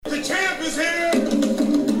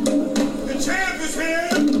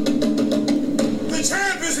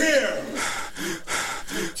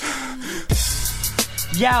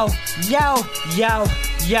Yo, yo, yo,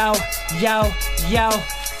 yo, yo, yo.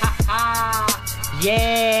 Ha ha.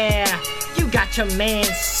 Yeah. You got your man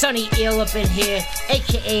Sonny Ill up in here,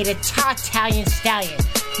 aka the Tartalian Stallion.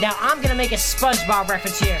 Now I'm gonna make a SpongeBob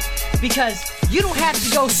reference here because you don't have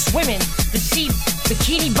to go swimming to see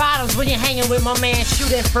bikini bottoms when you're hanging with my man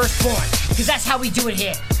Shooter Firstborn, because that's how we do it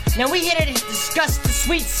here. Now we here to discuss the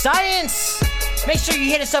sweet science. Make sure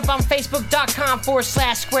you hit us up on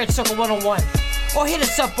Facebook.com/SquaredCircle101. Or hit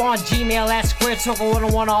us up on Gmail at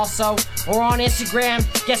SquaredCircle101 also. Or on Instagram,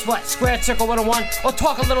 guess what? SquaredCircle101. Or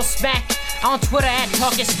talk a little smack on Twitter at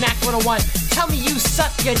TalkingSmack101. Tell me you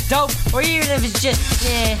suck your dope, or even if it's just,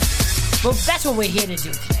 well, that's what we're here to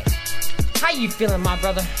do today. How you feeling, my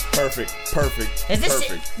brother? Perfect.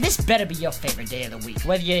 This better be your favorite day of the week,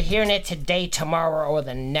 whether you're hearing it today, tomorrow, or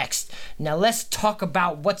the next. Now let's talk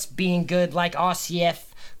about what's being good, like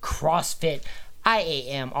RCF, CrossFit,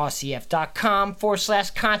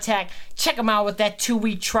 IAMRCF.com/contact. Check them out with that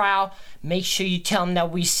 2-week trial. Make sure you tell them that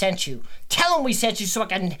we sent you. Tell them we sent you so I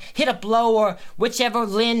can hit up Low or whichever,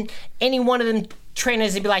 Lynn, any one of them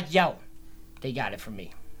trainers and be like, yo, they got it from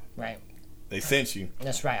me, right? They sent you.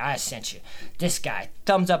 That's right, I sent you. This guy,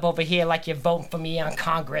 thumbs up over here like you're voting for me on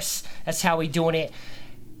Congress. That's how we doing it.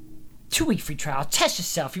 2-week free trial. Test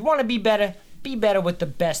yourself. You want to be better with the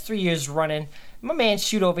best. 3 years running. My man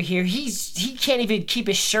Shoot over here, he can't even keep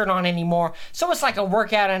his shirt on anymore. So it's like a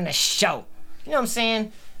workout and a show. You know what I'm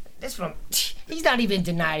saying? He's not even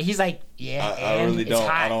denying it. He's like, yeah, I really don't.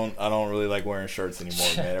 Hot. I don't really like wearing shirts anymore,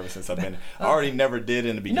 man. Ever since I've been, I already never did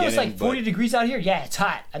in the beginning. You know, it's like 40 degrees out here. Yeah, it's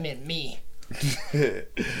hot. I mean, me. I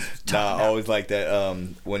always like that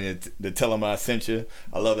when to tell them I sent you.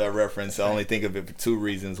 I love that reference. I only think of it for 2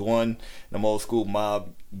 reasons. One, them old school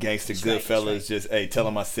mob gangster good fellas, just hey, tell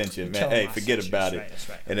them I sent you, man. Hey, forget about it. That's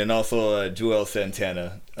right. And then also Joel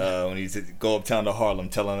Santana when he said go uptown to Harlem,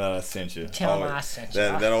 tell him that I sent you. Tell him I sent you.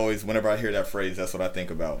 That always, whenever I hear that phrase, that's what I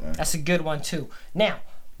think about, man. That's a good one too. Now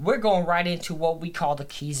we're going right into what we call the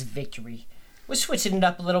keys of victory. We're switching it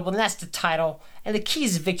up a little bit, and that's the title. And the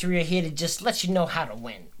keys of victory are here to just let you know how to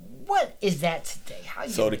win. What is that today?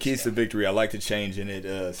 So the keys to victory, I like to change, and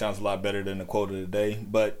it sounds a lot better than the quote of the day.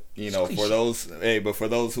 But you know, for those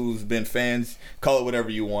who's been fans, call it whatever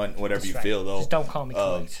you want, whatever you feel. Though, just don't call me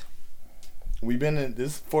colleagues. We've been in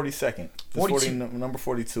this 42nd. Number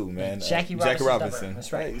 42, man. Jackie Robinson.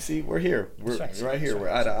 That's right. You see, we're here. We're right here. We're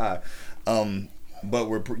eye to eye. But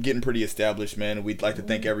we're getting pretty established, man. We'd like to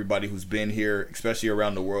thank everybody who's been here, especially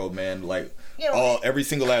around the world, man. Like every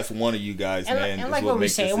single last one of you guys, man. And like what we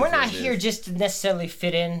say, we're not here just to necessarily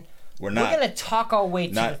fit in. We're not. We're gonna talk our way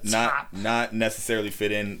to the top. Not necessarily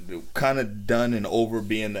fit in. Kind of done and over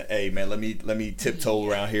being the man. Let me tiptoe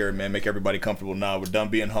around here, man. Make everybody comfortable. Nah, we're done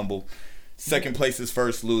being humble. Second place is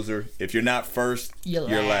first, loser. If you're not first,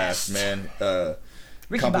 you're last, man.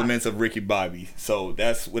 Compliments of Ricky Bobby. So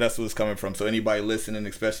that's what's coming from. So anybody listening,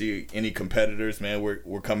 especially any competitors, man,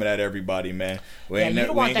 we're coming at everybody, man. You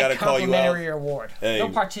don't want that complimentary award. Hey, no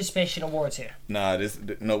participation awards here. Nah,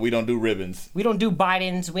 we don't do ribbons. We don't do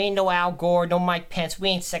Bidens. We ain't no Al Gore, no Mike Pence. We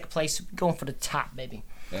ain't second place. We're going for the top, baby.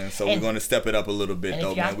 And so we're going to step it up a little bit,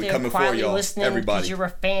 though, man. We're coming for y'all, everybody. Because you're a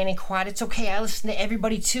fan and quiet, it's okay. I listen to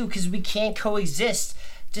everybody too, because we can't coexist.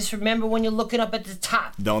 Just remember when you're looking up at the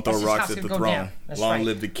top. Don't throw rocks at the throne. Long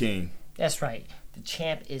live the king. That's right. The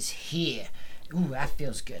champ is here. Ooh, that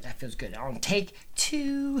feels good. On take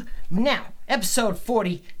 2. Now, episode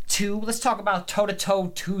 42. Let's talk about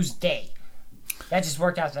Toe-to-Toe Tuesday. That just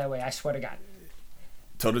worked out that way, I swear to God.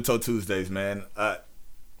 Toe-to-Toe Tuesdays, man.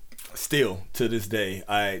 Still, to this day,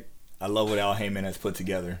 I love what Al Heyman has put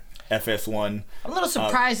together. FS1. I'm a little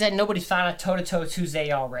surprised that nobody thought of Toe-to-Toe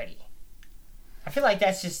Tuesday already. I feel like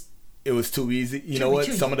that's just... It was too easy. You know what?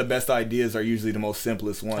 Some of the best ideas are usually the most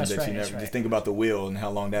simplest ones you never... Just think about the wheel and how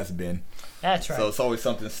long that's been. That's right. So it's always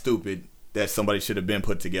something stupid that somebody should have been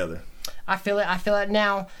put together. I feel it.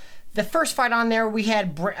 Now, the first fight on there, we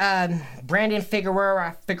had Brandon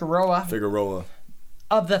Figueroa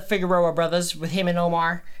of the Figueroa brothers with him and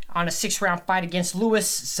Omar on a 6-round fight against Luis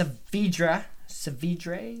Saavedra.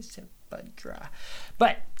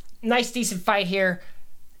 But nice, decent fight here.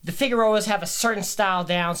 The Figueroas have a certain style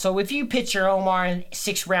down, so if you picture Omar in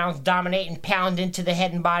 6 rounds dominate and pound into the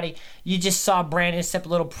head and body, you just saw Brandon step a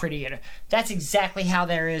little prettier. That's exactly how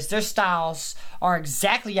there is. Their styles are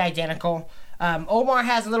exactly identical. Omar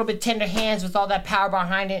has a little bit tender hands with all that power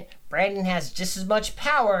behind it. Brandon has just as much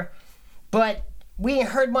power, but we ain't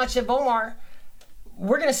heard much of Omar.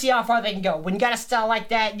 We're going to see how far they can go. When you got a style like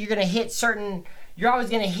that, you're always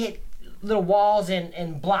going to hit little walls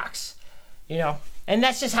and blocks, you know. And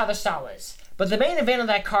that's just how their style is. But the main event of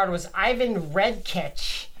that card was Ivan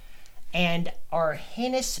Redkach and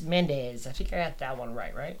Argenis Mendez. I think I got that one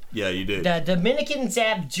right? Yeah, you did. The Dominican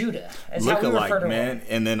Zab Judah. That's how we refer to man. him.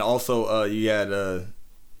 And then also you had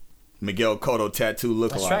Miguel Cotto tattoo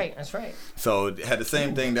lookalike. That's right. So it had the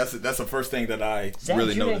same thing. That's the first thing that I Zab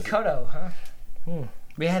really Judah noticed. and Cotto, huh?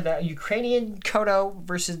 We had the Ukrainian Cotto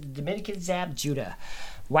versus the Dominican Zab Judah.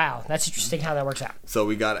 Wow, that's interesting how that works out. So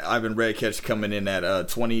we got Ivan Redkach coming in at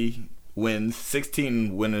 20 wins,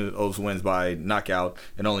 16 of those wins by knockout,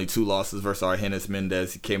 and only 2 losses versus Argenis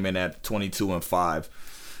Mendez. He came in at 22-5.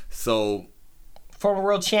 So Former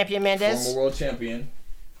world champion Mendez. former world champion.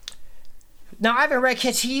 Now Ivan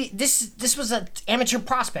Redkach, this was an amateur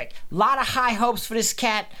prospect. A lot of high hopes for this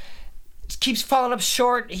cat. Keeps falling up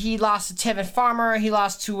short. He lost to Tevin Farmer. He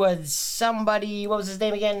lost to somebody. What was his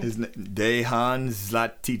name again? Dejan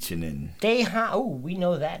Zlatichinin. Dejan. Oh, we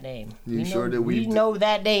know that name. We do. know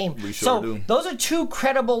that name. We sure do. Those are 2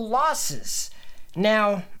 credible losses.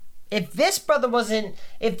 Now, if this brother wasn't,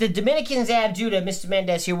 if the Dominican Zab Judah, Mr.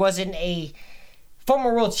 Mendez here, wasn't a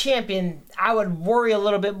former world champion, I would worry a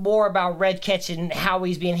little bit more about Redkach and how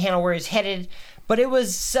he's being handled, where he's headed. But it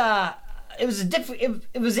was it was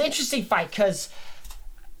an interesting fight because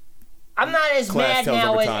I'm not as mad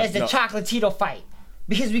now as the Chocolatito fight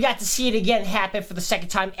because we got to see it again happen for the second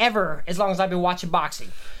time ever as long as I've been watching boxing.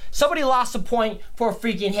 Somebody lost a point for a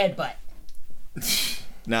freaking headbutt.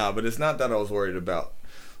 Nah, but it's not that I was worried about.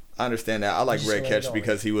 I understand that. I like Redkach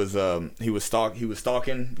because he was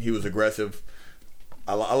stalking, he was aggressive.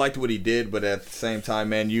 I liked what he did, but at the same time,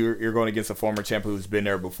 man, you're going against a former champion who's been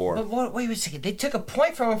there before. But wait a second. They took a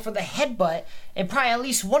point from him for the headbutt, and probably at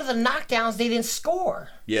least one of the knockdowns they didn't score.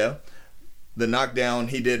 Yeah, the knockdown,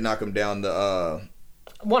 he did knock him down.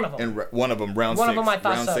 One of them. And one of them, round 6. One of them, I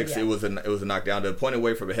thought round so, 6, yeah. it was a knockdown. The point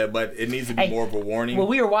away from a headbutt, it needs to be more of a warning. When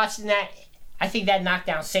we were watching that, I think that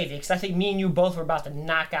knockdown saved it because I think me and you both were about to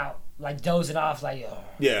knock out, like dozing off, like, oh.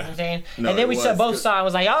 Yeah. You know what I'm saying? No, and then we both saw it, I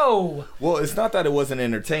was like, oh. Well, it's not that it wasn't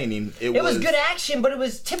entertaining. It was good action, but it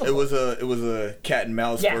was typical. It was a cat and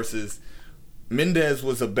mouse versus Mendez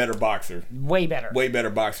was a better boxer. Way better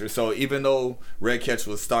boxer. So even though Redkach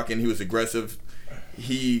was stalking, he was aggressive.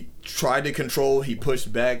 He tried to control. He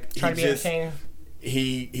pushed back. Tried to be entertaining.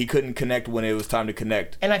 He couldn't connect when it was time to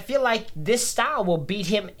connect. And I feel like this style will beat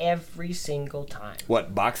him every single time.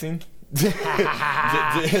 What, boxing?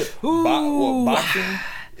 Ooh. Boxing?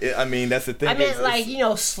 I mean, that's the thing. I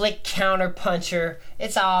meant slick counter puncher.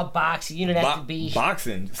 It's all boxing. You don't have to be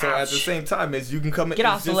boxing. So Ouch. at the same time, as you can come in. Get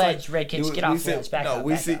off the ledge, Redkach. Get off the ledge. Back up.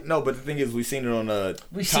 No, but the thing is, we've seen it on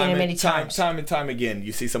We've seen it many times. Time and time again.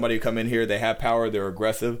 You see somebody come in here. They have power. They're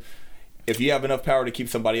aggressive. If you have enough power to keep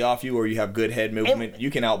somebody off you, or you have good head movement,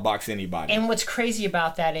 you can outbox anybody. And what's crazy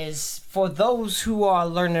about that is, for those who are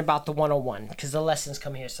learning about the 101, because the lessons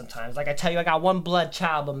come here sometimes. Like I tell you, I got one blood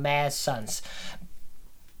child of mad sons.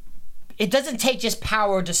 It doesn't take just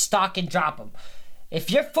power to stalk and drop them. If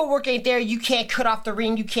your footwork ain't there, you can't cut off the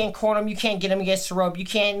ring, you can't corner them, you can't get them against the rope, you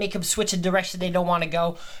can't make them switch a direction they don't want to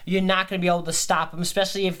go. You're not going to be able to stop them,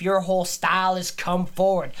 especially if your whole style is come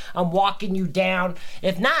forward. I'm walking you down.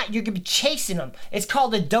 If not, you're going to be chasing them. It's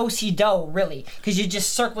called a do-si-do, really, because you're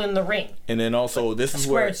just circling the ring. And then also, this is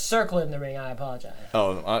where... Squared circle in the ring, I apologize.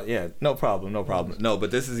 Oh, yeah, no problem. No,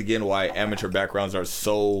 but this is, again, why amateur backgrounds are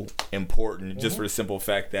so important, just for the simple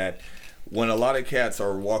fact that when a lot of cats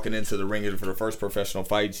are walking into the ring for the first professional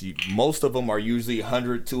fights, most of them are usually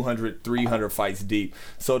 100, 200, 300 fights deep.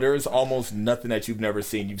 So there's almost nothing that you've never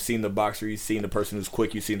seen. You've seen the boxer, you've seen the person who's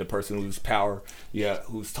quick, you've seen the person who's power,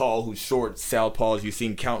 who's tall, who's short, southpaws. You've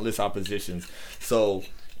seen countless oppositions. So,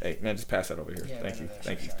 hey, man, just pass that over here. Yeah,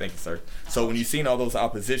 Thank you, sir. So when you've seen all those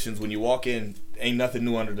oppositions, when you walk in, ain't nothing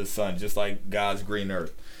new under the sun, just like God's green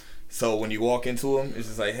earth. So when you walk into him, it's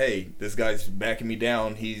just like, hey, this guy's backing me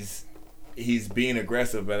down. He's being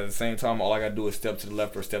aggressive, but at the same time, all I gotta do is step to the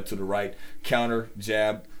left or step to the right, counter,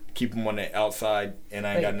 jab, keep him on the outside, and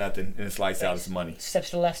I ain't got nothing, and it's lights out, it's money. Step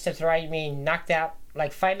to the left, step to the right, you mean knocked out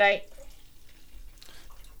like Fight Night?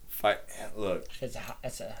 Look. It's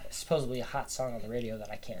supposedly a hot song on the radio that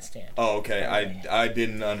I can't stand. Oh, okay. I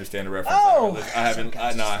didn't understand the reference. Oh!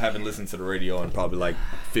 I haven't listened to the radio in probably like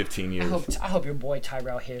 15 years. I hope your boy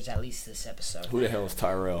Tyrell hears at least this episode. Who the hell is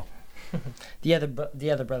Tyrell? the other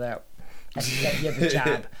brother out. The other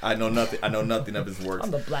job. I know nothing of his works.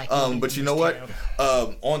 I'm the black. But you know what?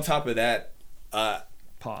 On top of that,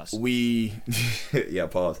 pause.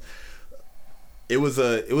 Pause. It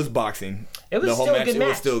was boxing. It was the whole still match. a good It match.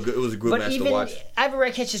 was still good. It was a good match to watch. Ivan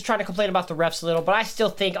Rakic is trying to complain about the refs a little, but I still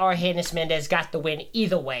think Argenis Mendez got the win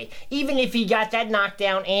either way. Even if he got that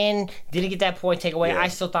knockdown and didn't get that point takeaway, I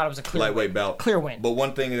still thought it was a clear lightweight bout. Clear win. But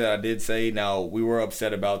one thing that I did say, now we were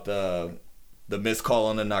upset about the missed call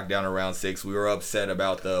on the knockdown in round 6. We were upset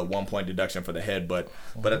about the 1 point deduction for the head, but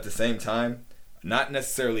at the same time, not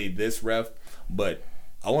necessarily this ref, but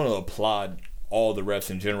I want to applaud all the refs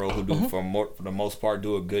in general who do for the most part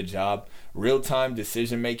do a good job. Real time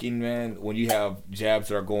decision making, man. When you have jabs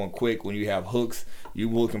that are going quick, when you have hooks, you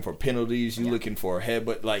looking for penalties, you looking for a head,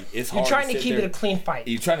 but like it's hard. You're trying to keep it a clean fight.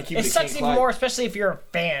 You're trying to keep it a clean fight. It sucks even more, especially if you're a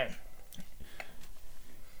fan.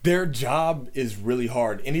 Their job is really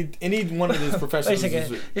hard. Any one of these professionals. Wait a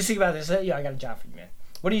second. Just think about this. Yeah, I got a job for you, man.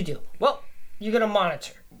 What do you do? Well, you're gonna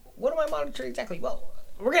monitor. What am I monitoring exactly? Well,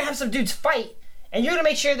 we're gonna have some dudes fight. And you're going to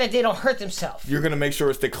make sure that they don't hurt themselves. You're going to make sure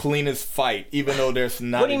it's the cleanest fight, even though there's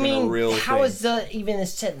not even a real thing. How is even a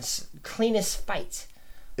sentence? Cleanest fight?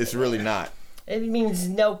 It's really not. It means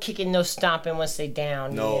no kicking, no stomping once they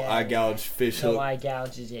down. No eye gouge, fish hook. No eye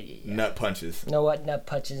gouges. Nut punches. No nut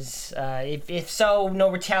punches. If so, no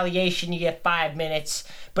retaliation. You get 5 minutes.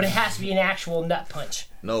 But it has to be an actual nut punch.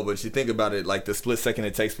 No, but you think about it, like the split second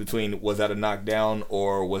it takes between was that a knockdown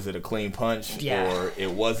or was it a clean punch or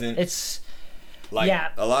it wasn't. It's... Like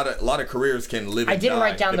a lot of careers can live. I didn't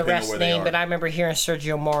write down the ref's name, but I remember hearing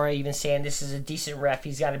Sergio Mora even saying this is a decent ref.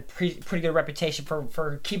 He's got a pretty good reputation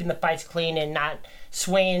for keeping the fights clean and not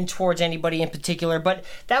swaying towards anybody in particular. But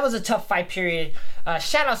that was a tough fight period.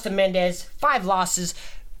 Shout outs to Mendez. 5 losses,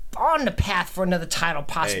 on the path for another title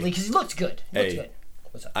possibly because he looked good.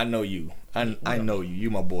 What's up? I know you. I know you. You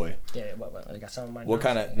my boy. Yeah. What? I got something in my What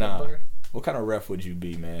kind of What kind of ref would you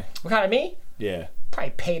be, man? What kind of me? Yeah.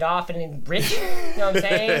 Probably paid off and rich. You know what I'm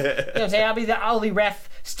saying? You know what I'm saying? I'll be the only ref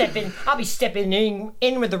stepping. I'll be stepping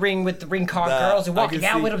in with the ring card girls and walking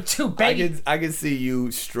out with them too, baby. I can see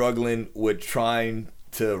you struggling with trying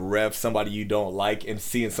to ref somebody you don't like and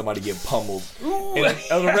seeing somebody get pummeled. And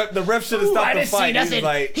the ref should have stopped the fight. He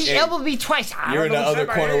like, he elbowed me twice. You're in the other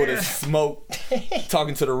corner with a smoke,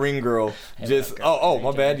 talking to the ring girl. Just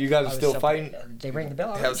my bad. You guys are still fighting. They ring the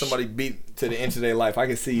bell. Have somebody beat to the end of their life. I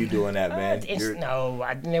can see you doing that, man. They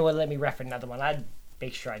wouldn't let me ref another one. I'd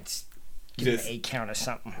make sure I'd give an 8 count or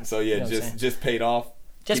something. So yeah, just paid off.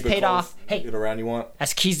 Just paid off. Hey, get around you want.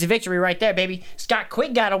 That's keys to victory right there, baby. Scott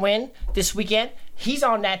Quigg got a win this weekend. He's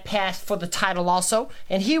on that path for the title also,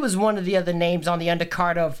 and he was one of the other names on the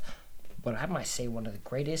undercard of, what I might say, one of the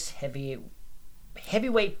greatest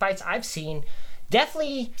heavyweight fights I've seen.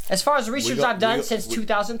 Definitely, as far as the research I've done since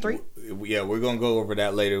 2003. Yeah, we're gonna go over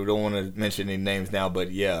that later. We don't want to mention any names now,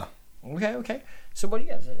 but yeah. Okay. So what do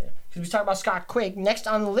you guys? Because we talked about Scott Quigg. Next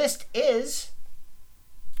on the list is.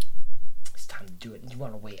 To do it. You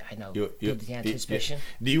want to wait? I know. Build the anticipation.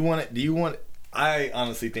 Do you want? I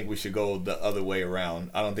honestly think we should go the other way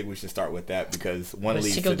around. I don't think we should start with that because one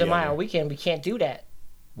leads to the other. Cinco de Mayo weekend, we can't do that.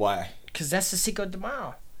 Why? Because that's the Cinco de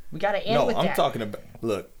Mayo. We got to end with that. No, I'm talking about.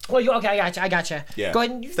 Look. Well, okay, I got you. Yeah. Go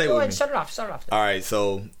ahead and start it off. All right,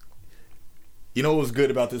 so you know what was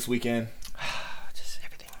good about this weekend? Just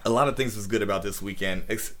everything. A lot of things was good about this weekend.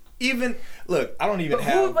 Look, I don't even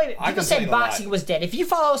have. People said boxing was dead. If you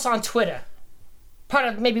follow us on Twitter. Part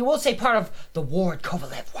of the Ward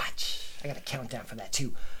Kovalev watch. I got a countdown for that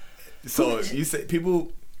too. So you say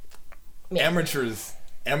people, amateurs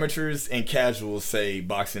and casuals say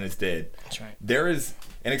boxing is dead. That's right. There is,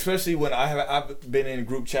 and especially when I've been in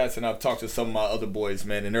group chats and I've talked to some of my other boys,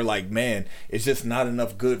 man, and they're like, man, it's just not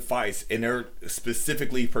enough good fights, and they're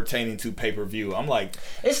specifically pertaining to pay-per-view. I'm like,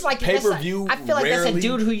 it's like pay-per-view. I feel like that's a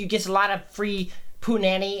dude who gets a lot of free.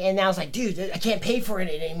 Punani, and now it's like, dude, I can't pay for it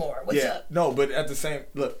anymore. What's up? No, but at the same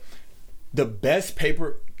look, the best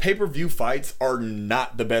pay-per-view fights are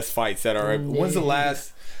not the best fights that are. When's the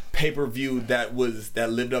last pay-per-view that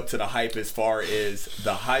lived up to the hype as far as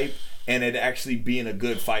the hype and it actually being a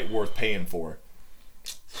good fight worth paying for?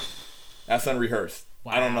 That's unrehearsed.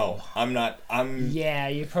 Wow. I don't know. Yeah,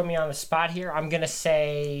 you put me on the spot here. I'm gonna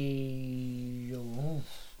say,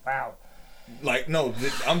 wow. Like, no,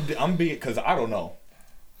 I'm being, because I don't know.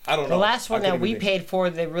 The last one that we paid for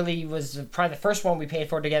that really was probably the first one we paid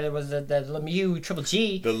for together was the Lemieux Triple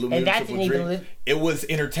G. And that didn't even. It was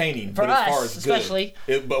entertaining for but us, as far as especially.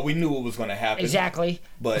 But we knew what was going to happen. Exactly.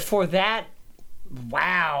 But before that,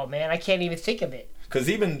 wow, man, I can't even think of it. Because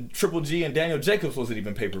even Triple G and Daniel Jacobs wasn't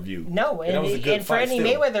even pay-per-view. No, and that was a good fight for any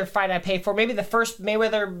Mayweather fight I paid for, maybe the first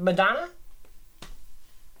Mayweather Madonna.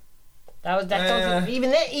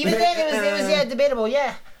 Even then it was debatable.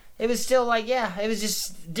 Yeah, it was still like it was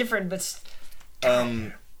just different, but.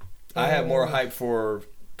 I had more hype for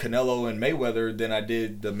Canelo and Mayweather than I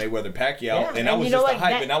did the Mayweather-Pacquiao, Yeah, and that was just the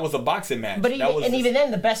hype, and that was a boxing match. But even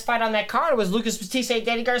then, the best fight on that card was Lucas Batista and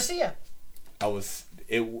Danny Garcia.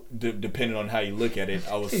 Depending on how you look at it,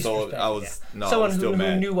 I was still Someone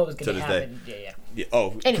mad who knew what was going to to happen. Yeah. Oh,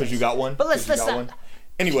 because you got one. But let's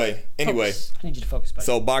Anyway, focus. I need you to focus, buddy.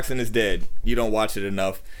 So boxing is dead. You don't watch it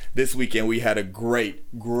enough. This weekend we had a great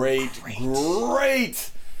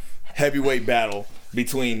heavyweight battle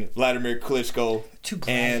between Vladimir Klitschko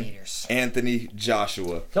and Anthony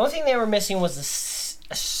Joshua. The only thing they were missing was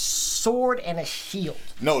a sword and a shield.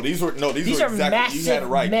 These were exactly, massive you had it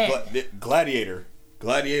right. men.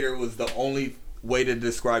 Gladiator was the only way to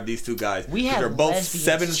describe these two guys. They're both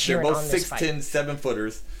 6'10", 7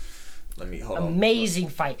 footers. Hold on. Amazing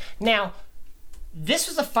fight. Now, this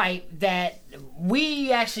was a fight that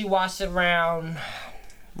we actually watched around,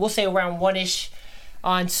 we'll say around 1-ish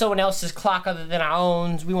on someone else's clock other than our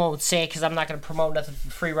own. We won't say it because I'm not going to promote nothing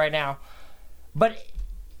for free right now. But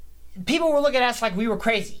people were looking at us like we were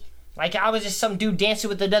crazy. Like I was just some dude dancing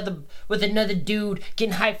with another dude,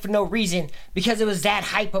 getting hyped for no reason because it was that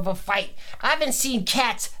hype of a fight. I haven't seen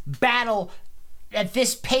cats battle at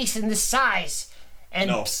this pace and this size and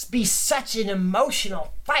be such an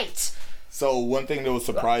emotional fight. So one thing that was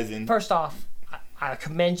surprising. First off, I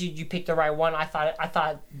commend you. You picked the right one. I thought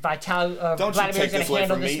Vladimir was going to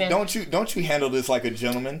handle this man. Don't you handle this like a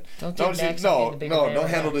gentleman? Don't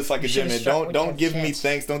handle this like a gentleman. Don't give me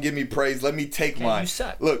thanks. Don't give me praise. Let me take mine. You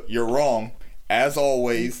suck. Look, you're wrong. As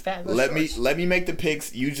always, let me make the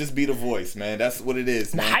picks. You just be the voice, man. That's what it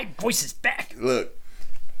is. The hype voice is back. Look,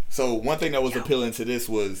 so one thing that was appealing to this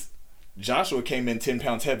was Joshua came in 10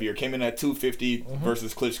 pounds heavier, came in at 250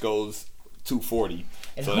 versus Klitschko's 240.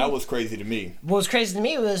 So that was crazy to me. What was crazy to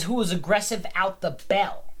me was who was aggressive out the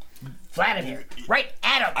bell. Vladimir. Right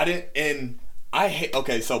at him.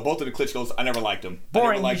 So both of the Klitschkos, I never liked them.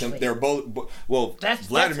 Boring. They're both,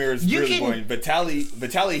 Vladimir is really boring.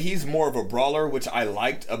 Vitaly, he's more of a brawler, which I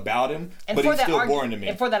liked about him, but he's still boring to me.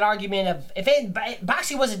 And for that argument of,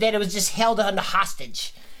 boxing wasn't dead, it was just held under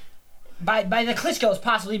hostage. By the Klitschkos,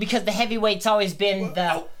 possibly, because the heavyweight's always been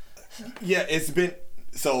the... Yeah, it's been...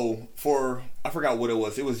 So, I forgot what it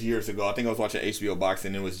was. It was years ago. I think I was watching HBO Boxing,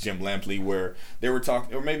 and it was Jim Lampley, where they were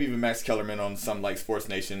talking, or maybe even Max Kellerman on something like Sports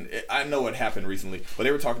Nation. I know it happened recently, but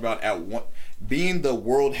they were talking about being the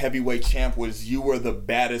world heavyweight champ was you were the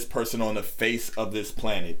baddest person on the face of this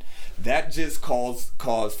planet. That just cause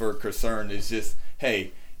for concern. Is just,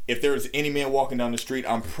 hey, if there's any man walking down the street,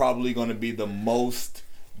 I'm probably going to be the most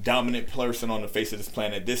dominant person on the face of this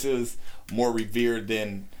planet. This is more revered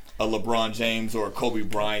than a LeBron James or a Kobe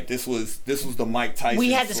Bryant. This was the Mike Tyson.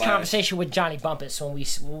 We had this conversation with Johnny Bumpus when we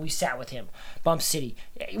sat with him, Bump City.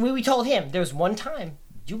 We told him there was one time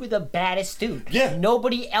you were the baddest dude. Yeah.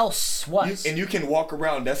 Nobody else was. And you can walk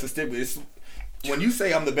around. That's a stigma. When you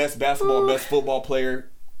say I'm the best basketball, best football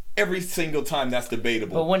player, every single time that's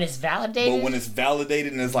debatable. But when it's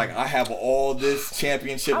validated? And it's like, I have all this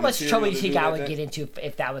championship how much trouble do you think I would get into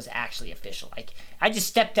if that was actually official? Like, I just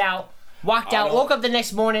stepped out, walked out, woke up the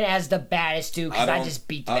next morning as the baddest dude because I just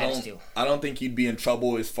beat the baddest dude. I don't think you'd be in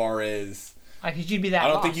trouble as far as... Because you'd be that I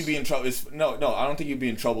don't boss. think you'd be in trouble. No, I don't think you'd be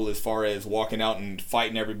in trouble as far as walking out and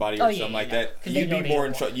fighting everybody or something like that. You'd be more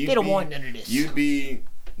in trouble. They don't want none of this. You'd be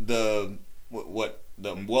the...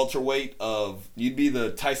 The welterweight you'd be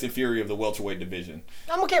the Tyson Fury of the welterweight division.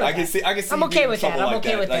 I'm okay with that. I can see. I'm okay with that. I'm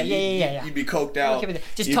okay with that. Like, Yeah. You'd be coked out. I'm okay with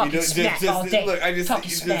that. Just talking smack all day. Look, talking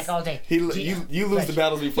smack all day. You lose the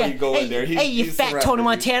battles before you go in there. Hey, you fat Tony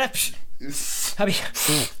Montana.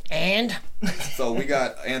 And so we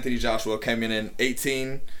got Anthony Joshua came in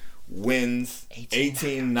 18 wins,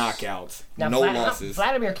 18 knockouts, now, no losses.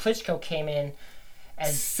 Vladimir Klitschko came in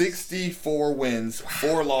as 64 wins,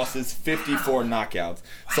 4 losses, 54 knockouts.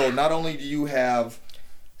 So not only do you have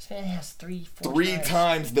this man has three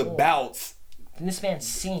times the bouts. And this man's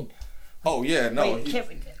seen. Oh yeah, no.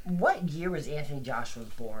 What year was Anthony Joshua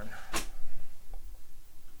born?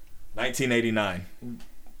 1989.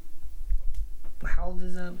 How old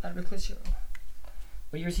is Vladimir Klitschko?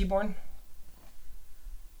 What year is he born?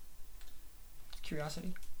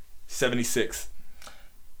 Curiosity. 76.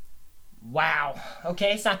 Wow.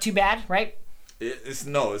 Okay, it's not too bad, right? It's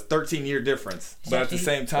 13-year difference. But at the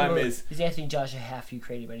same time, is Anthony Joshua half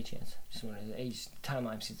Ukrainian by any chance? Just wondering. Age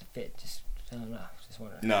timeline seems to fit. Just I don't know. Just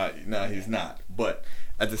wondering. No, he's not. But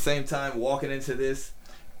at the same time, walking into this,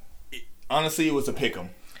 honestly, it was a pick'em.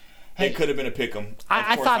 It could have been a pick'em.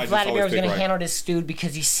 I thought Vladimir was going to handle this dude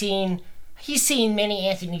because he's seen many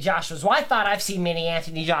Anthony Joshuas. Well, I thought I've seen many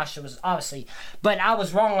Anthony Joshuas, obviously, but I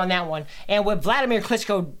was wrong on that one. And what Vladimir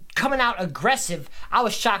Klitschko coming out aggressive. I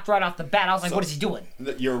was shocked right off the bat. I was like, what is he doing?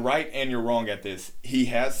 You're right and you're wrong at this. He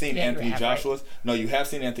has seen Anthony Joshua's. Right. No, you have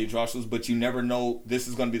seen Anthony Joshua's, but you never know. This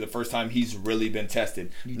is going to be the first time he's really been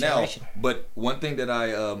tested. Now, but one thing that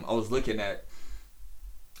I was looking at.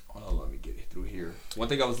 Oh, let me get it through here. One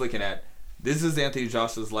thing I was looking at. This is Anthony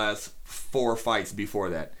Joshua's last 4 fights before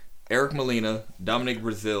that. Eric Molina, Dominic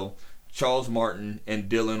Brazil, Charles Martin, and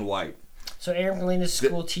Dylan White. So Eric Molina's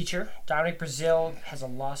school teacher. Dominic Brazil has a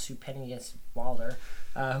lawsuit pending against Wilder.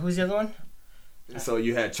 Who's the other one? So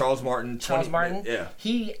you had Charles Martin. Martin? Yeah.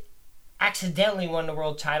 He accidentally won the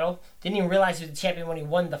world title. Didn't even realize he was the champion when he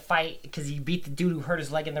won the fight because he beat the dude who hurt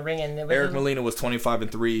his leg in the ring. And Eric Molina was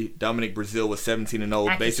 25-3. Dominic Brazil was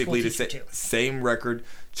 17-0. Basically the same record.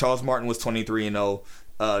 Charles Martin was 23-0.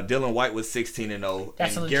 Dylan White was 16-0.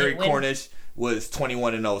 And Gary Cornish was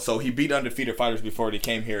 21-0. So he beat undefeated fighters before they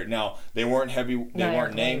came here. Now they weren't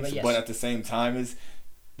weren't names, but at the same time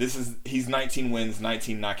he's 19 wins,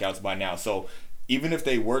 19 knockouts by now. So even if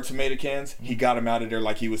they were tomato cans, he got him out of there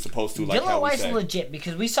like he was supposed to. Like Dylan White's legit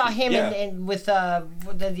because we saw him with the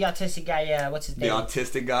autistic guy. What's his name? The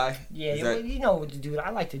autistic guy. Yeah, you know the dude. I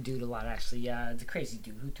like the dude a lot actually. The crazy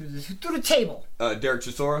dude who threw the table. Derek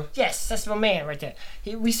Chisora. Yes, that's my man right there.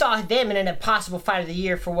 We saw them in an Impossible Fight of the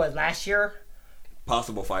Year for what, last year?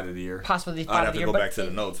 Possible Fight of the Year. Possibly I'd have to go back to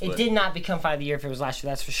the notes. It did not become Fight of the Year if it was last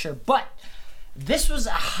year. That's for sure. But this was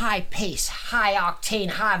a high pace, high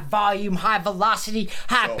octane, high volume, high velocity,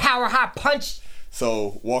 high power, high punch.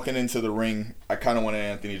 So walking into the ring, I kind of wanted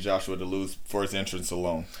Anthony Joshua to lose for his entrance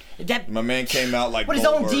alone. My man came out like with his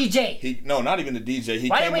own DJ. Not even the DJ.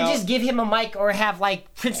 Why didn't we just give him a mic or have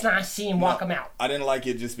like Prince Nassim walk him out? I didn't like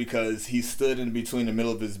it just because he stood in between the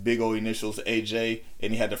middle of his big old initials AJ,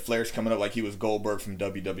 and he had the flares coming up like he was Goldberg from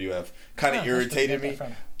WWF. Kind of irritated me.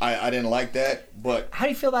 I didn't like that. But how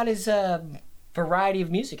do you feel about his variety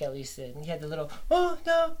of music? At least he had the little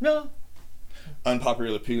no.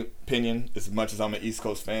 Unpopular opinion. As much as I'm an East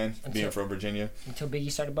Coast fan, being from Virginia, until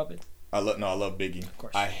Biggie started bumping. I love Biggie. Of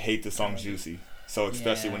course. I hate the song Juicy. So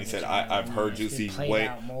especially when he said, I've heard Juicy way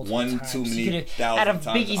one too many thousand times.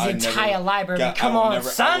 Out of Biggie's entire library. Come on,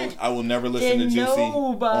 son. I will never listen to Juicy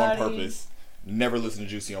on purpose. Never listen to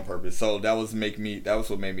Juicy on purpose. So that was what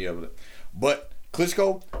made me of it. But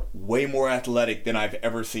Klitschko, way more athletic than I've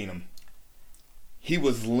ever seen him. He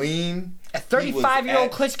was lean. A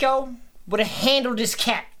 35-year-old Klitschko would have handled this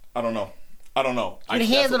cat. I don't know.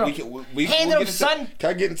 Handle him, son. Can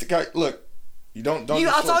I get into? Look, you don't.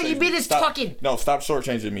 That's all you been is talking. No, stop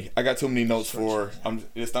shortchanging me. I got too many notes for. I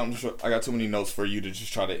got too many notes for you to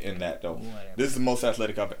just try to end that though. Whatever. This is the most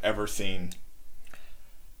athletic I've ever seen.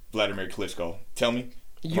 Vladimir Klitschko. Tell me.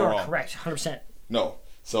 You're correct, 100%. No,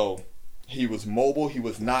 so he was mobile. He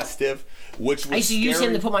was not stiff, which was I used to use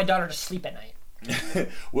him to put my daughter to sleep at night.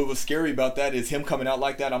 What was scary about that is him coming out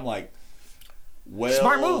like that. I'm like. Well,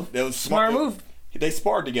 smart move. That was smart move. They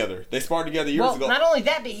sparred together. Years ago. Not only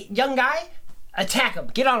that, but young guy, attack him.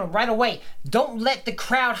 Get on him right away. Don't let the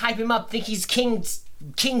crowd hype him up. Think he's King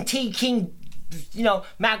T,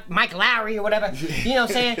 Mike Lowry or whatever. You know what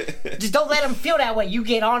I'm saying? Just don't let him feel that way. You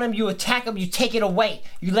get on him, you attack him, you take it away.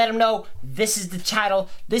 You let him know this is the title.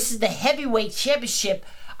 This is the heavyweight championship.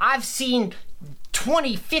 I've seen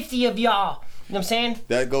 20, 50 of y'all. You know what I'm saying?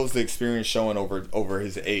 That goes to experience showing over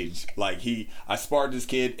his age. Like I sparred this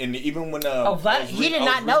kid, and even when he did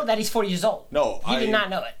not know that he's 40 years old. No, he did not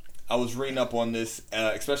know it. I was reading up on this,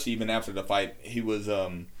 especially even after the fight. He was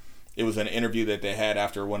it was an interview that they had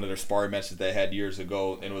after one of their sparring matches they had years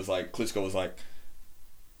ago, and it was like Klitschko was like,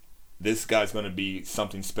 "This guy's going to be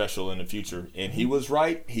something special in the future," and he was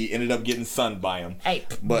right. He ended up getting sunned by him. Hey,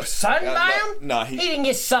 but sunned by him? No, he didn't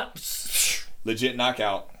get sunned. Legit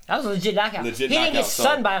knockout. That was a legit knockout. He didn't get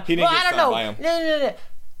sunned by him. He didn't get sunned by him. No.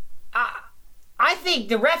 I think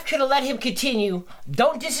the ref could have let him continue.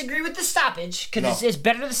 Don't disagree with the stoppage because it's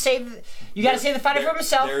better to save. You got to save the fighter from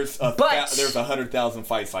himself. There's 100,000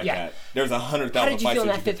 fights like that. There's 100,000 fights. How did you feel in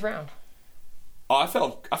that 5th round? Oh, I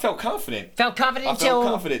felt confident. So did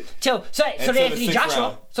Anthony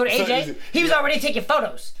Joshua. So did AJ. He was already taking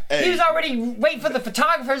photos. Hey. He was already waiting for the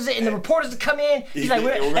photographers and the reporters to come in. He's like,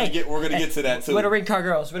 we're gonna get to that too. Where the ring car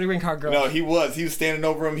girls? No, he was standing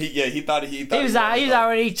over him. He thought he was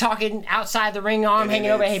already talking outside the ring, arm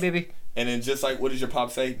hanging over. Hey, baby. And then just like, what does your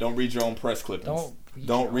pop say? Don't read your own press clippings.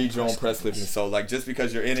 Don't read your own press clippings. So like, just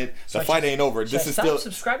because you're in it, the fight ain't over. This is still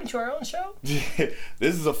subscribing to our own show. This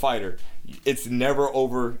is a fighter. It's never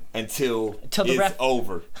over until it's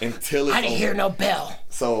over. Until it's over. I didn't hear no bell.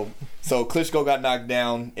 So Klitschko got knocked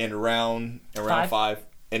down in round 5,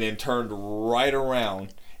 and then turned right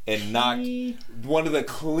around and knocked one of the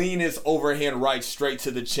cleanest overhand rights straight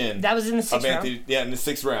to the chin. That was in the 6th round. Yeah, in the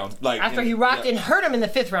 6th round. Like after he rocked and hurt him in the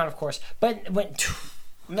 5th round, of course, but went.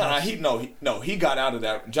 He got out of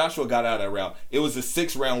that. Joshua got out of that round. It was the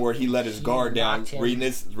 6th round where he let his guard down. Reading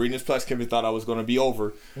his press conference, thought I was going to be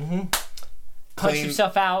over. Mm-hmm. Punched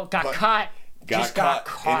himself out. Got caught. Got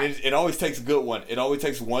caught. And it always takes a good one. It always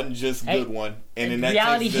takes one good one. And then that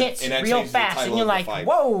reality hits real fast, and you're like,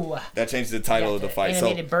 whoa. That changed the title of the fight.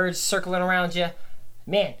 Animated birds circling around you.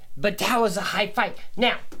 Man, but that was a hype fight.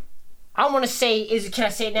 Now, I want to say, can I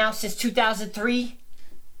say it now? Since 2003?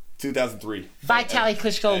 2003. Vitaly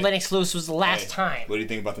Klitschko, Lennox Lewis was the last time. What do you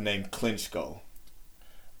think about the name Klitschko?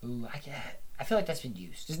 Ooh, I feel like that's been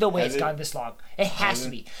used. There's no way it's gone this long. It has to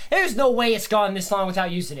be. There's no way it's gone this long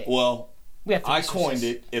without using it. Well, I coined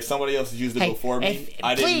it. If somebody else has used it before me,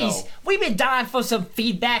 I didn't know. Please, we've been dying for some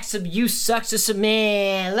feedback, some use sucks, or some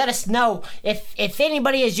man. Let us know if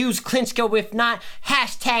anybody has used Klitschko. If not,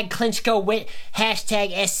 hashtag Klitschko with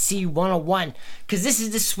hashtag SC101. Because this is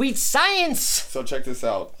the sweet science. So check this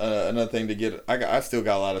out. Another thing to get, I still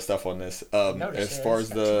got a lot of stuff on this. As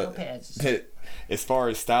far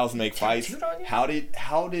as styles make fights, how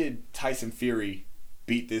did Tyson Fury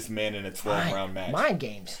beat this man in a 12-round match?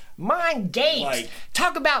 Mind games. Like,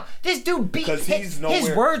 talk about this dude beat his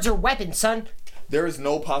words are weapons, son. There is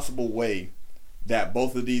no possible way that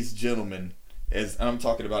both of these gentlemen, and I'm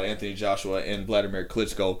talking about Anthony Joshua and Vladimir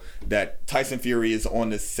Klitschko, that Tyson Fury is on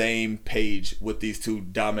the same page with these two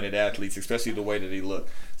dominant athletes, especially the way that they look.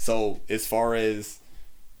 So as far as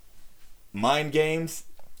mind games,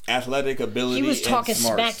 athletic ability, he was talking and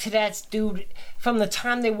smarts. smack to that dude from the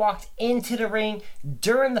time they walked into the ring.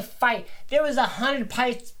 During the fight, there was 100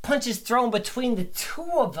 punches thrown between the two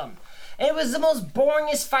of them. And it was the most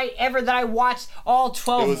boringest fight ever that I watched all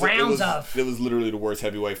 12 rounds of. It was literally the worst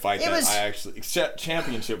heavyweight fight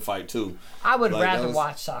championship fight too. I would rather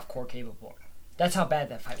watch softcore Cable-Born. That's how bad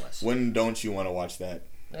that fight was. When don't you want to watch that?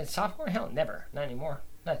 Softcore? Hell, never. Not anymore.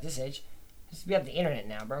 Not at this age. We have the internet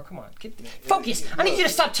now, bro. Come on. Focus. I need you to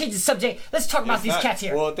stop changing the subject. Let's talk about these cats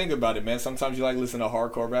here. Well, think about it, man. Sometimes you like listening to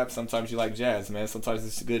hardcore rap. Sometimes you like jazz, man. Sometimes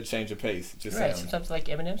it's a good change of pace. Just right. Sometimes I like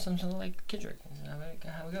Eminem. Sometimes I like Kendrick.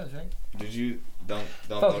 How it goes, right? Did you... Don't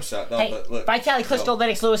shot. Look. Vitaly Klitschko,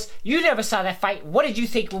 Lennox Lewis. You never saw that fight. What did you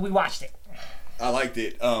think when we watched it? I liked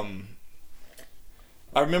it. I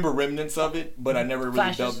remember remnants of it, but I never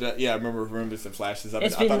really dubbed it. Yeah, I remember remnants and flashes of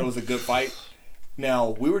it. I thought it was a good fight. Now,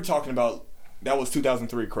 we were talking about... That was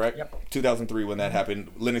 2003, correct? Yep. 2003 when that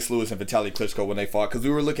happened. Lennox Lewis and Vitaly Klitschko when they fought. Because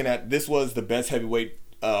we were looking at... This was the best heavyweight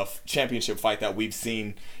championship fight that we've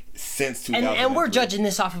seen since 2003. And we're judging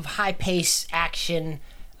this off of high-pace action,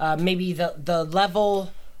 maybe the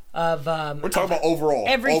level of... we're talking about overall.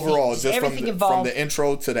 Just from the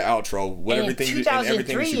intro to the outro. Everything you got in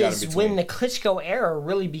between. 2003 is when the Klitschko era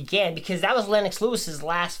really began, because that was Lennox Lewis's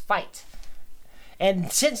last fight.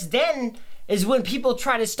 And since then... is when people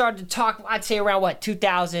started to talk, I'd say around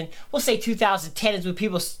 2000, we'll say 2010 is when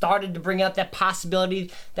people started to bring up that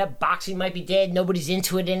possibility that boxing might be dead, nobody's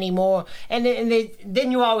into it anymore. And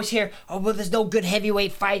then you always hear, oh, well, there's no good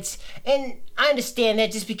heavyweight fights. And I understand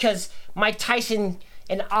that just because Mike Tyson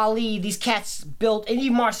and Ali, these cats built, and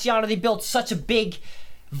even Marciano, they built such a big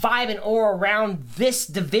vibe and aura around this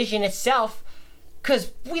division itself,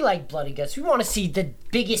 because we like bloody guts. We want to see the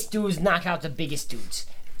biggest dudes knock out the biggest dudes.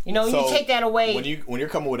 You know, you take that away. When you're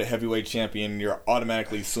coming with a heavyweight champion, you're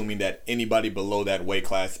automatically assuming that anybody below that weight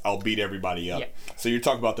class, I'll beat everybody up. Yeah. So you're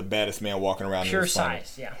talking about the baddest man walking around. Pure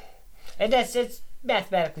size, yeah. And it's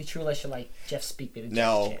mathematically true unless you're like Jeff Speakman.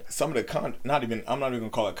 Now, some of the I'm not even gonna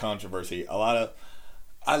call it controversy.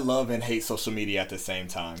 I love and hate social media at the same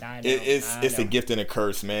time. It's a gift and a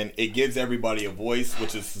curse, man. It gives everybody a voice,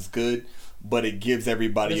 which is good, but it gives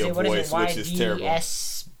everybody a voice, which is terrible.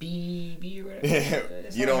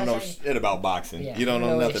 You don't know shit about boxing. Yeah, you don't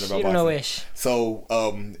know nothing about boxing. You don't know ish. So,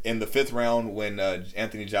 in the 5th round, when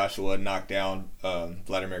Anthony Joshua knocked down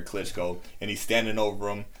Vladimir Klitschko, and he's standing over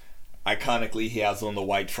him, iconically, he has on the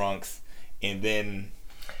white trunks, and then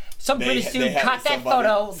some British dude caught that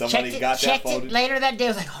photo, checked it later that day. I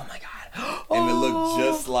was like, oh my god, and it looked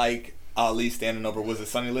just like Ali standing over. Was it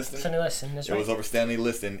Sonny Liston? Sonny Liston, that's right. It was over Stanley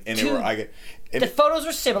Liston, and the photos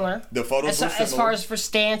were similar. As far as for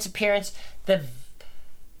stance, appearance,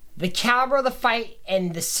 the caliber of the fight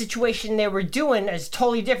and the situation they were doing is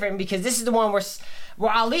totally different, because this is the one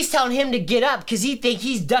where Ali's telling him to get up because he think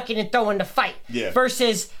he's ducking and throwing the fight. Yeah.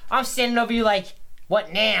 Versus I'm standing over you like,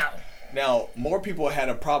 what now? Now, more people had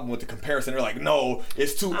a problem with the comparison. They're like, no,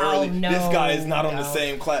 it's too Oh, early. no, this guy is not on the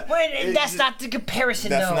same class. Wait, that's not the comparison,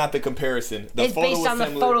 That's though. not the comparison. It's based on the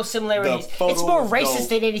photo similarities. It's more racist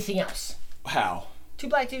than anything else. How? Two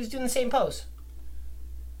black dudes doing the same pose.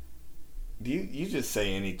 You just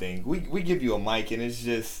say anything. We give you a mic and it's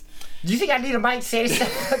just... Do you think I need a mic to say this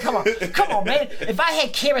stuff? Come on, man. If I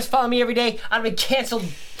had cameras following me every day, I'd have been canceled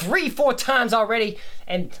 3-4 times already.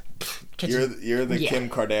 And you're the Kim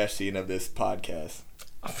Kardashian of this podcast.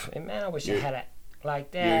 Man, I wish I had it like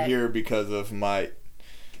that. You're here because of my...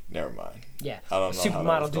 Never mind. Yeah. I don't know.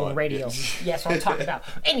 Supermodel doing radio. Yeah, that's what I'm talking about.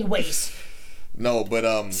 Anyways. No, but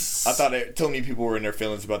I thought too many people were in their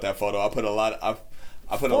feelings about that photo. I put a lot of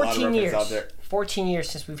reference out there. 14 years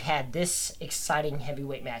since we've had this exciting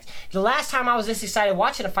heavyweight match. The last time I was this excited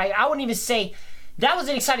watching a fight, I wouldn't even say that was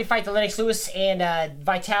an exciting fight, the Lennox Lewis and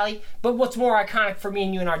Vitali. But what's more iconic for me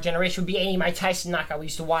and you in our generation would be any Mike Tyson knockout we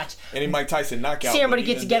used to watch. Any Mike Tyson knockout. See everybody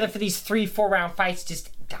get together for these 3-4 round fights,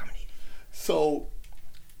 just dominated. So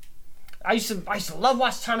I used to love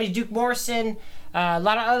watching Tommy Duke Morrison. A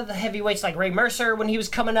lot of other heavyweights like Ray Mercer when he was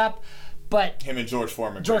coming up. But him and George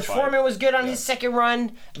Foreman. George Foreman was good on his second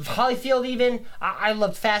run. Holyfield even. I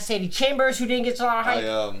loved Fast Eddie Chambers, who didn't get a lot of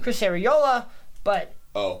hype. Chris Arreola, but...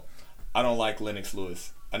 Oh, I don't like Lennox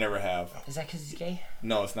Lewis. I never have. Is that because he's gay?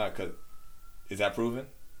 No, it's not because... Is that proven?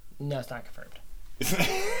 No, it's not confirmed.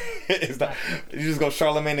 It's not. You just gonna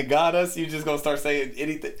Charlemagne the God us? You just gonna start saying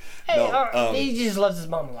anything? Hey, no, he just loves his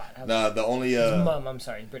mom a lot. Nah, the only... his mom, I'm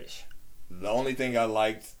sorry, British. The only thing I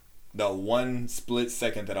liked... The one split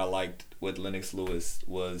second that I liked with Lennox Lewis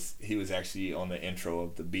was he was actually on the intro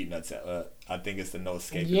of the Beatnuts. I think it's the No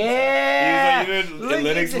Escape. Yeah.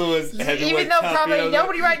 Lennox Lewis. Even though probably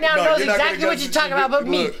nobody right now knows exactly what you're talking about but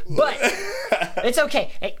me. But it's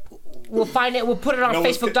okay. Hey, we'll find it. We'll put it on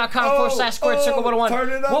Facebook.com/Squared Circle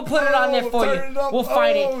 101. We'll put it on there for you. We'll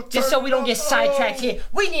find it just so we don't get sidetracked here.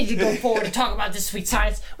 We need to go forward and talk about this sweet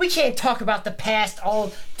science. We can't talk about the past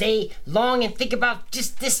all day long and think about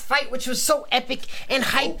just this fight, which was so epic and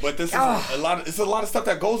hype. But this is a lot. It's a lot of stuff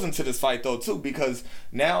that goes into this fight, though, too. Because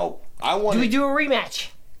now I want. Do we do a rematch?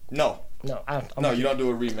 No. No, you don't do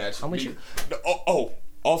a rematch. I'm with you.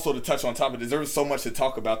 Also, to touch on top of this, there was so much to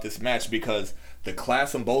talk about this match because the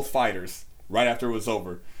class of both fighters, right after it was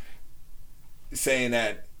over, saying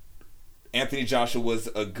that Anthony Joshua was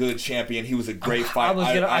a good champion. He was a great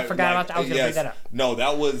fighter. I forgot about that. I was going to bring that up. No,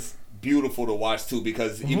 that was beautiful to watch, too,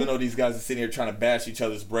 because even though these guys are sitting here trying to bash each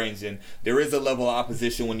other's brains in, there is a level of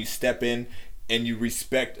opposition when you step in and you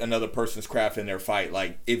respect another person's craft in their fight.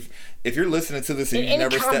 Like if you're listening to this and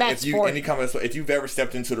if you've ever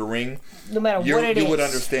stepped into the ring, no matter what it is, you would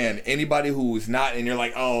understand. Anybody who's not, and you're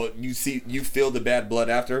like, oh, you feel the bad blood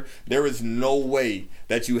after. There is no way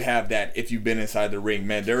that you have that if you've been inside the ring,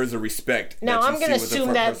 man. There is a respect. Now I'm gonna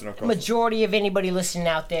assume that majority of anybody listening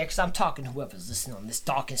out there, because I'm talking to whoever's listening on this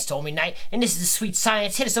dark and stormy night, and this is the sweet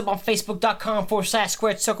science. Hit us up on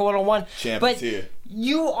Facebook.com/Squared Circle 101. Champions here.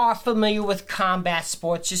 You are familiar with combat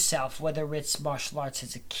sports yourself, whether it's martial arts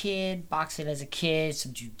as a kid, boxing as a kid,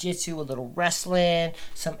 some jiu-jitsu, a little wrestling,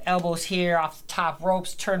 some elbows here off the top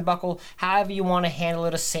ropes, turnbuckle, however you want to handle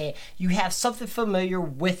it or say it. You have something familiar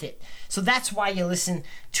with it. So that's why you listen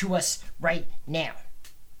to us right now.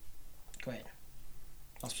 Go ahead.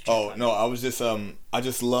 Oh, no, I was just, I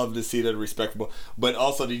just love to see the respectable. But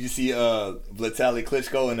also, did you see Vitaly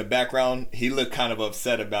Klitschko in the background? He looked kind of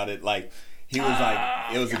upset about it, like... He was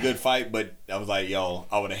like, it was a good fight, but I was like, yo,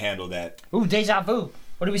 I would have handled that. Ooh, deja vu.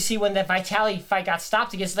 What did we see when that Vitali fight got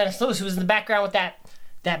stopped against Lennox Lewis, who was in the background with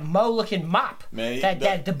that Mo-looking mop? Man,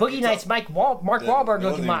 the Boogie Nights Mark Wahlberg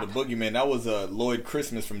looking mop. The Boogeyman, that was Lloyd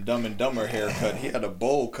Christmas from Dumb and Dumber haircut. He had a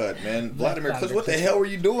bowl cut, man. Vladimir Klitschko, what the hell were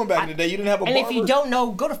you doing back in the day? You didn't have a barber? And if you don't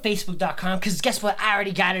know, go to Facebook.com, because guess what? I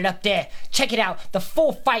already got it up there. Check it out. The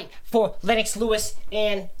full fight for Lennox Lewis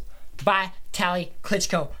and Vitali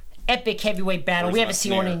Klitschko. Epic heavyweight battle. We haven't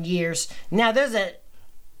seen one in years. Now there's a...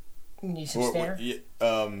 You need some snare?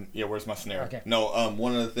 Where's my snare? Okay. No,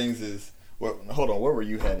 one of the things is... hold on, where were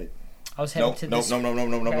you headed? I was headed to this...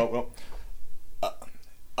 No.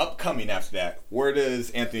 Upcoming after that, where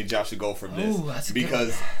does Anthony Joshua go from this? Ooh, that's a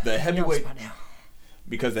because good one.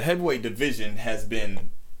 Because the heavyweight division has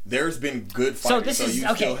been... There's been good fighters,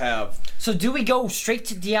 still have... So do we go straight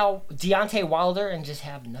to Deontay Wilder and just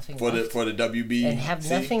have nothing left? For the WB? And have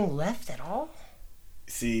nothing left at all?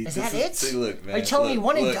 See, is that it? See, look, man. Are you telling me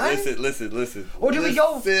one and done? Listen. Or do we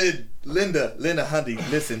go... Linda, honey,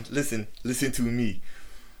 listen to me.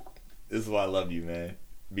 This is why I love you, man.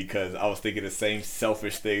 Because I was thinking the same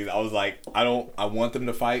selfish things. I was like, I want them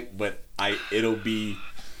to fight, but it'll be...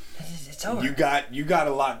 It's over. You got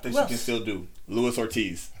a lot that Well, you can still do. Luis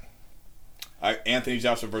Ortiz. Anthony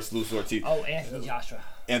Joshua versus Luis Ortiz. Oh, Anthony Joshua.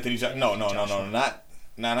 No, not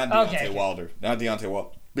Deontay Wilder. Not Deontay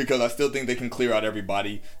Wilder. Because I still think they can clear out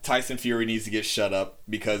everybody. Tyson Fury needs to get shut up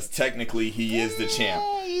because technically he is the champ.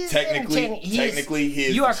 Technically he is the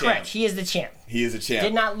champ. You are correct. He is the champ. He is a champ.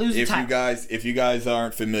 Did not lose the title. If you guys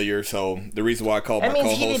aren't familiar, so the reason why I called my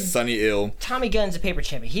co-host Sonny Ill. Tommy Gunn's a paper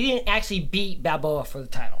champion. He didn't actually beat Balboa for the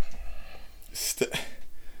title.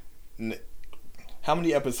 How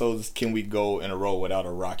many episodes can we go in a row without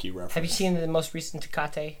a Rocky reference? Have you seen the most recent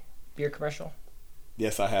Tecate beer commercial?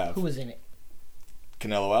 Yes, I have. Who was in it?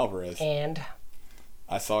 Canelo Alvarez. And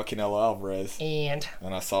I saw Canelo Alvarez. And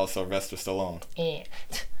I saw Sylvester Stallone. And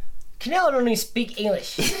Canelo don't even speak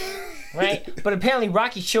English, right? But apparently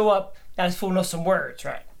Rocky show up, got his fool know some words,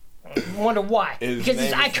 right? I wonder why. Because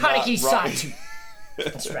it's iconic he's Satu.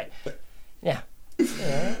 That's right. Yeah.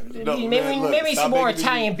 No, maybe some more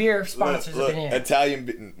Italian beer sponsors have been in.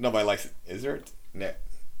 Italian, nobody likes it. Is there?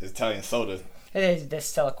 It's Italian soda. It is the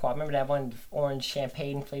Stella Quad. Remember that one orange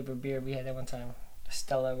champagne flavored beer we had that one time?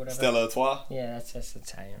 Stella, whatever. Stella Artois. Yeah, that's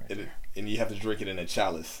Italian. Right and you have to drink it in a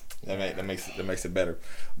chalice. That makes it better.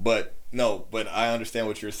 But I understand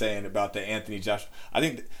what you're saying about the Anthony Joshua. I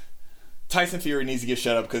think Tyson Fury needs to get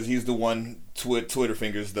shut up because he's the one Twitter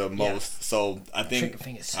fingers the most. Yeah. So I think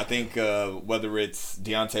whether it's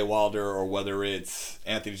Deontay Wilder or whether it's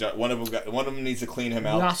Anthony Joshua, one of them needs to clean him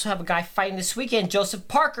out. We also have a guy fighting this weekend, Joseph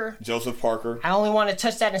Parker. I only want to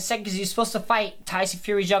touch that in a second because he's supposed to fight Tyson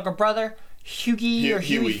Fury's younger brother.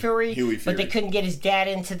 Huey Fury, but they couldn't get his dad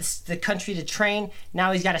into the country to train.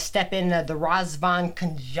 Now he's got to step in the Razvan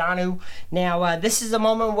Kanjanu. Now this is a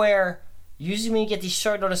moment where usually when you get these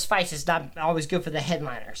short notice fights, it's not always good for the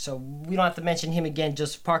headliner. So we don't have to mention him again,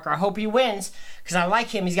 Joseph Parker. I hope he wins because I like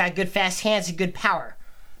him. He's got good fast hands and good power.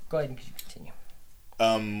 Go ahead and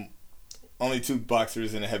continue. Only two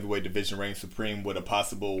boxers in the heavyweight division reign supreme with a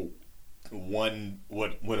possible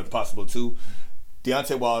two.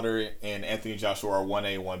 Deontay Wilder and Anthony Joshua are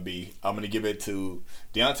 1A, 1B. I'm going to give it to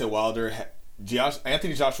Deontay Wilder.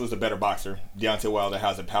 Anthony Joshua is a better boxer. Deontay Wilder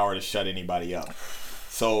has the power to shut anybody up.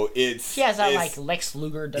 So he has like Lex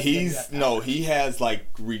Luger. He has like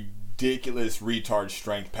ridiculous retard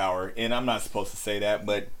strength power, and I'm not supposed to say that,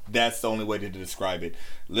 but that's the only way to describe it.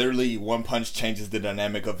 Literally, one punch changes the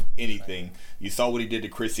dynamic of anything. You saw what he did to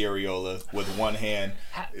Chris Arreola with one hand.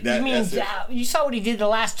 You saw what he did to the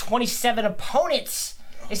last 27 opponents,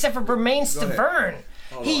 except for Bermain Stavern.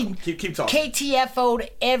 He keep talking. KTFO'd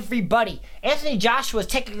everybody. Anthony Joshua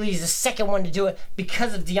technically is the second one to do it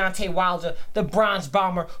because of Deontay Wilder, the bronze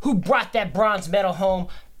bomber, who brought that bronze medal home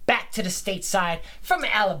back to the stateside from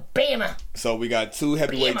Alabama. So we got two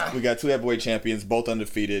heavyweight champions, both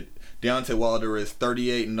undefeated. Deontay Wilder is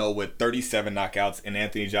 38-0 with 37 knockouts, and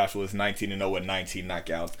Anthony Joshua is 19-0 with 19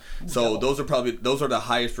 knockouts. So those are the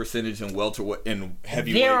highest percentage in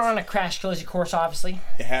heavyweights. They're on a crash collision course, obviously.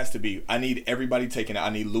 It has to be. I need everybody taken out. I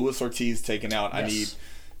need Luis Ortiz taken out. Yes.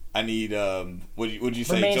 I need what would you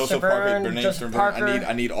say? Bermain Joseph Parker.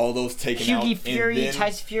 I need all those taken out. Hughie Fury,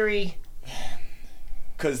 Tyson Fury.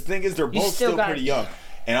 Because the thing is, they're both still pretty young.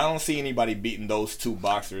 And I don't see anybody beating those two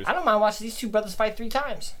boxers. I don't mind watching these two brothers fight 3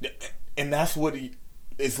 times. And that's what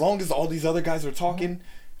as long as all these other guys are talking,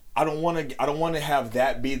 I don't want to have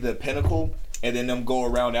that be the pinnacle and then them go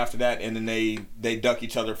around after that and then they duck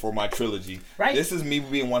each other for my trilogy. Right. This is me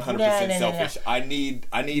being 100% selfish. No. I need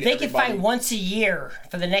they can fight once a year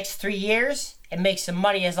for the next 3 years and make some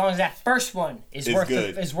money as long as that first one is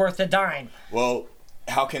worth a dime. Well,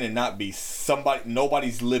 how can it not be?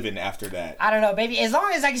 Nobody's living after that. I don't know, baby. As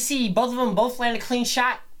long as I can see both of them land a clean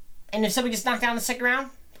shot, and if somebody gets knocked down in the second round,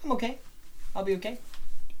 I'm okay. I'll be okay.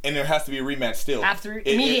 And there has to be a rematch still. After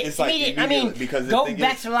immediate. I mean, because go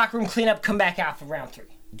back to the locker room, clean up, come back out for round 3.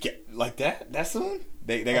 Yeah, like that? That soon?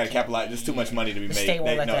 They got to capitalize. There's too much money to be made. State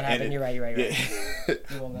won't let that happen. You're right. Yeah.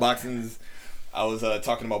 Boxing's. I was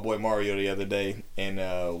talking to my boy Mario the other day, and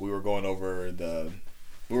we were going over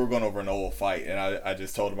an old fight, and I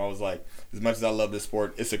just told him, I was like, as much as I love this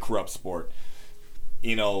sport, it's a corrupt sport.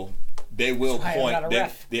 You know, they will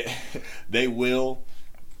they will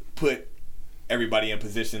put everybody in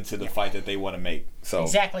position to the fight that they want to make. So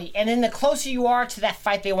exactly. And then the closer you are to that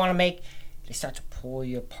fight they want to make, they start to pull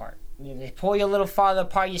you apart. They pull you a little farther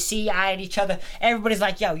apart. You see eye at each other. Everybody's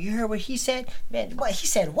like, yo, you heard what he said? Man, what? He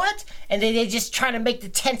said what? And they just trying to make the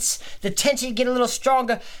tension get a little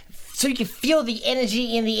stronger so you can feel the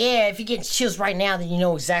energy in the air. If you're getting chills right now, then you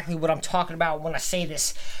know exactly what I'm talking about when I say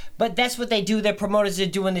this. But that's what they do. Their promoters are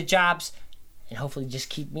doing their jobs. and hopefully just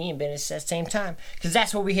keep me in business at the same time. Because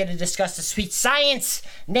that's what we're here to discuss, the sweet science.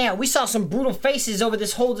 Now, we saw some brutal faces over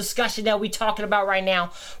this whole discussion that we're talking about right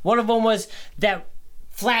now. One of them was that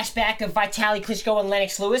flashback of Vitaly Klitschko and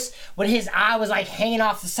Lennox Lewis when his eye was like hanging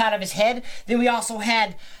off the side of his head. Then we also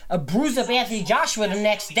had a bruise up Anthony Joshua the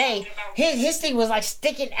next day. His thing was like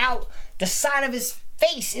sticking out the side of his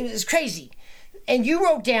face. It was crazy. And you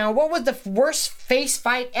wrote down, what was the worst face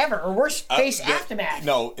fight ever, or worst face aftermath?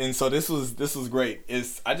 No, and so this was great.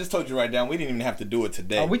 I just told you right down. We didn't even have to do it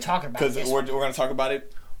today. Oh, we talking about this because we're going to talk about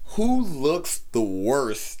it. Who looks the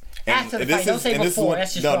worst after the fight? Don't say before.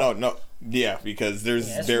 That's just wrong. No. Yeah, because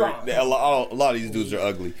a lot of these dudes are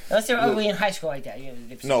ugly. Unless they're ugly in high school like that.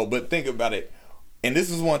 No, but think about it. And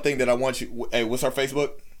this is one thing that I want you. Hey, what's our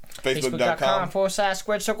Facebook?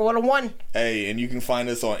 Facebook.com/Squared Circle 101. Hey, and you can find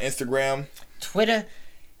us on Instagram, Twitter.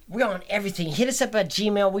 We're on everything. Hit us up at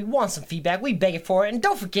Gmail. We want some feedback. We beg it for it. And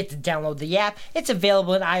don't forget to download the app. It's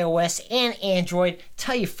available in iOS and Android.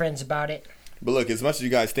 Tell your friends about it. But look, as much as you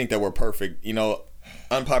guys think that we're perfect,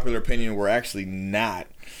 unpopular opinion, we're actually not.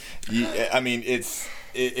 I mean, it's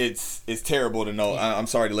terrible to know. I'm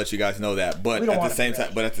sorry to let you guys know that, but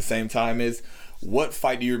at the same time, what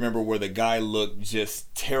fight do you remember where the guy looked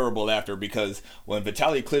just terrible after? Because when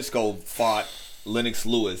Vitaly Klitschko fought Lennox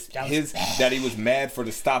Lewis, that he was mad for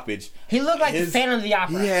the stoppage. He looked like the Phantom of the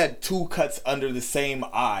Opera. He had 2 cuts under the same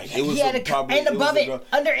eye. It was above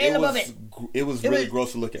it. It was really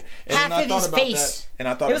gross to look at. And half of his face. And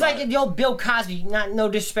I thought it was like the old Bill Cosby. No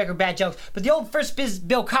disrespect or bad jokes, but the old first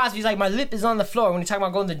Bill Cosby's like, my lip is on the floor when you're talking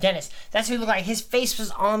about going to the dentist. That's what he looked like. His face was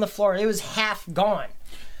on the floor. It was half gone.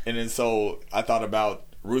 And then so I thought about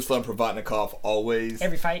Ruslan Provodnikov always.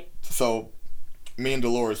 Every fight. So me and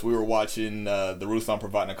Dolores, we were watching the Ruslan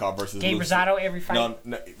Provodnikov versus Gabe Rosado every fight.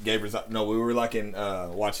 No, Gabe Rosado. No, we were watching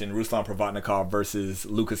Ruslan Provodnikov versus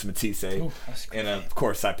Lucas Matisse. And of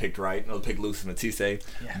course, I picked right. I picked Lucas Matisse.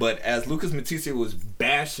 Yeah. But as Lucas Matisse was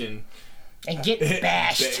bashing and getting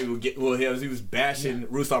bashed, he was bashing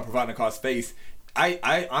Ruslan Provodnikov's face.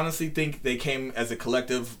 I honestly think they came as a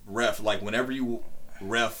collective ref. Like whenever you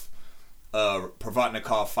ref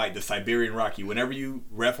Provodnikov fight the Siberian Rocky, whenever you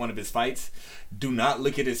ref one of his fights, do not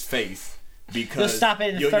look at his face because you'll stop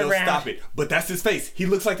it in the third round. Stop it. But that's his face. He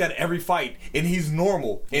looks like that every fight, and he's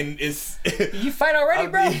normal. And it's you fight already,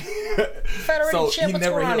 bro. You fight already, so champ. What's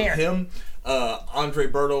going on here? Him, Andre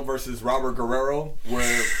Berto versus Robert Guerrero,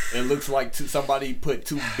 where it looks like somebody put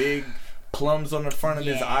 2 big plums on the front of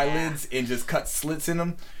his eyelids and just cut slits in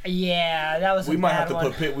them. Yeah, that was a bad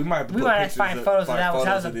one. We might have to find photos of that one.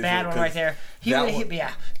 That was a bad one right there. He would have hit me.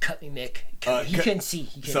 Yeah, cut me, Mick. He couldn't see.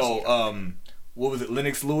 What was it?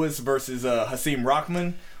 Lennox Lewis versus Hasim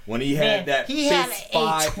Rahman when he had that. He had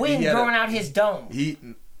a twin growing out his dome.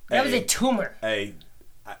 That was a tumor. Hey,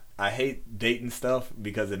 I hate dating stuff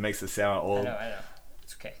because it makes it sound old. I know.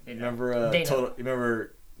 It's okay.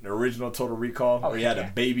 Remember the original Total Recall where he had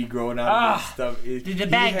a baby growing out of stuff. The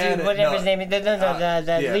bad dude, whatever his name is,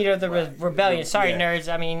 the leader of the rebellion. Sorry,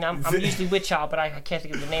 nerds. I mean, I'm usually with y'all, but I can't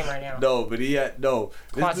think of the name right now. No, but he had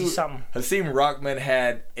Quasi something. Hasim Rahman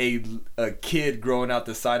had a kid growing out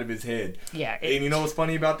the side of his head. Yeah, and you know what's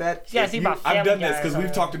funny about that? Yeah, see about Family I've done Guy this because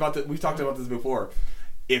we've talked about this before.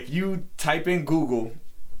 If you type in Google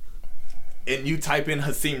and you type in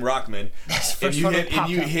Hasim Rahman, and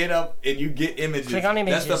you hit up and you get images. Click on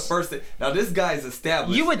images. That's the first thing. Now this guy is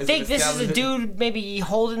established. You would think this is a dude maybe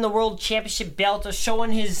holding the world championship belt or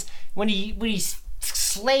showing his when he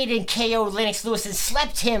slayed and KO'd Lennox Lewis and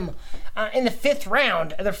slept him in the 5th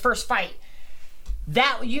round of their first fight.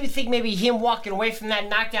 That you would think maybe him walking away from that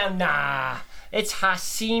knockdown. Nah, it's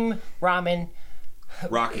Hasim Rahman.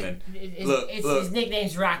 His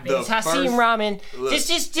nickname's Rockman. It's Hasim Rahman.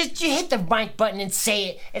 Just you hit the mic button and say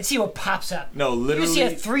it and see what pops up. No, literally. You see a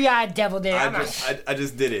 3-eyed devil there. I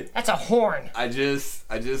just did it. That's a horn. I just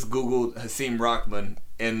Googled Hasim Rahman,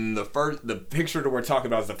 and the picture that we're talking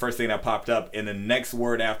about is the first thing that popped up, and the next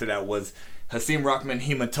word after that was Hasim Rahman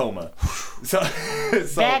hematoma. So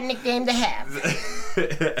bad nickname to have.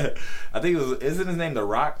 I think isn't his name The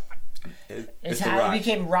Rock? It's how it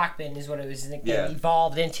became Rockman is what it was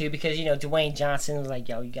evolved into because Dwayne Johnson was like,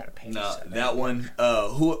 yo, you gotta pay. No, that one.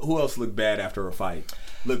 Who else looked bad after a fight?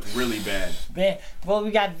 Looked really bad. Yeah. Well,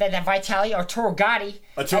 we got that Vitaly Arturo Gatti.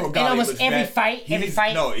 In almost every fight.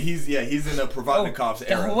 No, he's in the Provodnikov's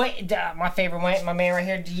era. My favorite one, my man right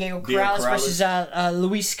here, Diego Corrales versus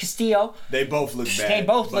Luis Castillo. They both look bad. They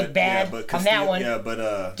both look bad on that one. Yeah,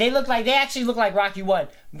 but they actually look like Rocky 1.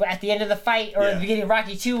 But at the end of the fight or at the beginning of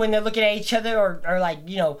Rocky 2 when they're looking at each other or like,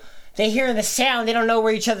 they hear the sound. They don't know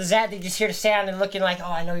where each other's at. They just hear the sound and looking like,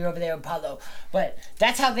 oh, I know you're over there with Paulo. But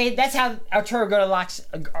that's how Arturo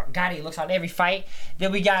Gatti looks on every fight.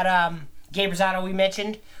 Then we got Gabe Rosado we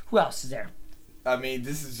mentioned. Who else is there? I mean,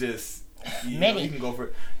 this is just many. You can go for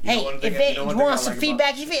it. Hey, if you want some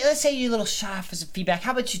feedback, let's say you're a little shy for some feedback.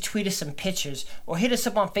 How about you tweet us some pictures or hit us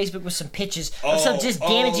up on Facebook with some pictures of some just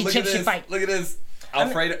damaging chips you fight. Look at this.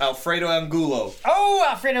 Alfredo Angulo. Oh,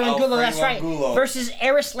 Alfredo Angulo, that's right. Versus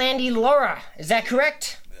Erislandy Lara. Is that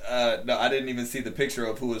correct? No, I didn't even see the picture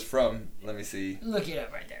of who it's from. Let me see. Look it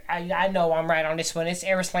up right there. I know I'm right on this one. It's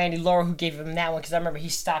Erislandy Lara who gave him that one because I remember he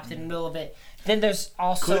stopped in the middle of it. Then there's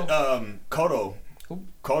also...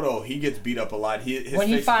 Cotto, he gets beat up a lot. When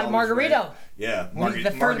he fought Margarito. Yeah.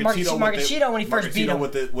 Margarito when he first beat him.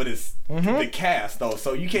 With his the cast, though.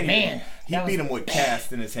 So you can't even... He beat him with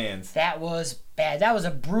cast in his hands. That was bad. That was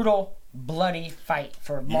a brutal, bloody fight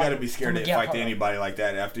for You got to be scared to fight to anybody like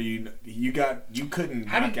that. After you couldn't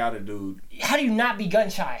knock out a dude. How do you not be gun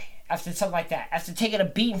shy after something like that? After taking a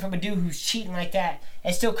beating from a dude who's cheating like that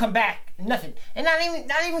and still come back, nothing. And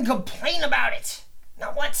not even complain about it.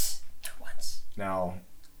 Not once. Now,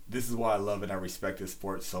 this is why I love and I respect this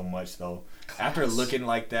sport so much, though. After looking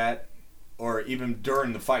like that, or even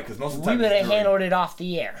during the fight, because most of the time we would have handled it off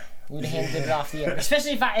the air. We would have handled it off the air,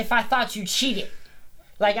 especially if I thought you cheated.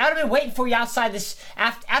 Like I would have been waiting for you outside this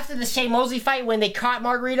after the Shane Mosley fight when they caught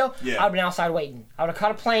Margarito. Yeah. I would have been outside waiting. I would have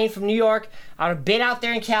caught a plane from New York. I would have been out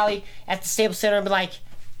there in Cali at the Staples Center and be like,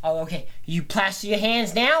 "Oh, okay, you plaster your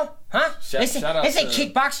hands now, huh? This ain't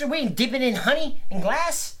kickboxer. We ain't dipping in honey and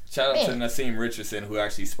glass." Shout out to Nassim Richardson who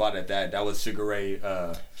actually spotted that. That was Sugar Ray.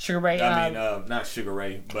 Not Sugar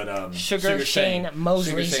Ray, but Shane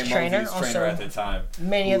Mosley's trainer at the time.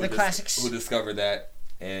 Many other classics. Who discovered that,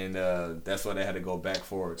 and that's why they had to go back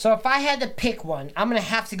forward. So if I had to pick one, I'm gonna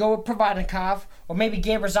have to go with Provodnikov or maybe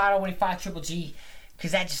Gabe Rosado when he fought Triple G,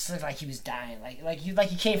 because that just looked like he was dying, like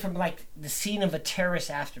he came from like the scene of a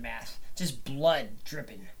terrorist aftermath, just blood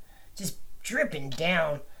dripping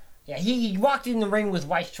down. Yeah, he walked in the ring with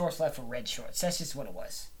white shorts left for red shorts. That's just what it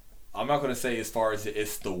was. I'm not going to say as far as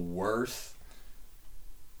it's the worst,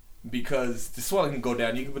 because the swelling can go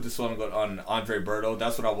down. You can put the swelling on Andre Berto.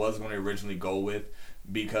 That's what I was going to originally go with,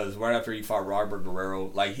 because right after he fought Robert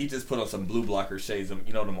Guerrero, like he just put on some blue blocker shades.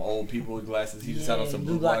 You know them old people with glasses? He just had on some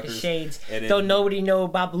blue blocker shades. Don't nobody know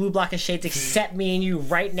about blue blocker shades except me and you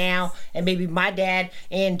right now, and maybe my dad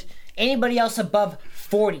and anybody else above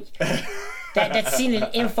 40. That's seen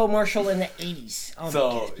an infomercial in the 80s. Oh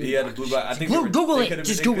so he had a blue block. I think Google it.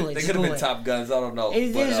 Just Google it. They could have been Top Guns. I don't know.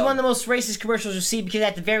 It is one of the most racist commercials you'll see, because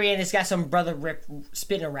at the very end it's got some brother Rip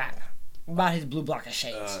spitting a rap about his blue blocker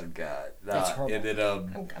shades. Oh God, that's horrible. And then,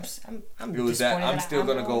 I'm it was that. I'm still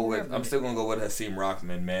gonna go with Hasim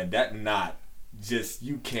Rahman, man. That knot. Just,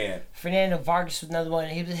 you can't. Fernando Vargas was another one.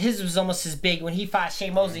 His was almost as big. When he fought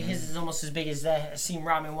Shane Mosley, his is almost as big as that Hasim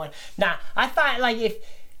Rahman one. Nah, I thought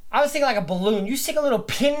I was thinking like a balloon. You stick a little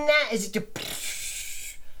pin in that, is it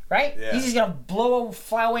just, right? Yeah. He's just gonna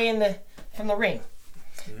fly away from the ring.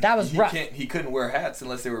 That was rough. He couldn't wear hats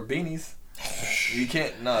unless they were beanies. You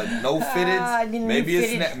can't, no fitted.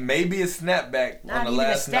 Maybe a snapback on the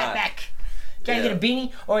last knot. Gotta get a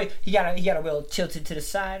beanie, or you gotta wheel tilted to the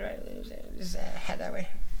side, right? Just head that way.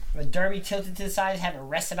 The derby tilted to the side, have it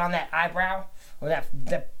rested on that eyebrow or that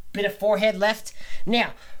bit of forehead left.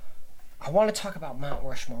 Now, I want to talk about Mount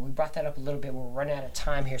Rushmore. We brought that up a little bit. We're running out of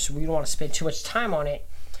time here, so we don't want to spend too much time on it.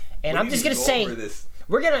 And I'm just gonna say,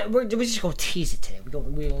 we're just gonna tease it today. We go a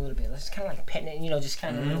little bit. Let's kind of like petting it, just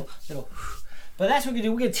kind of little. But that's what we're gonna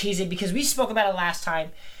do. We're gonna tease it because we spoke about it last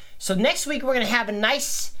time. So next week we're gonna have a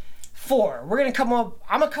nice 4. We're gonna come up.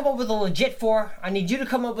 I'm gonna come up with a legit 4. I need you to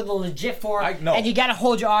come up with a legit 4, and you gotta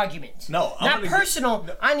hold your argument. No, not personal.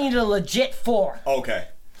 I need a legit 4. Okay.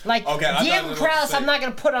 Diego Corrales, I'm not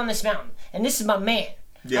gonna put on this mountain, and this is my man.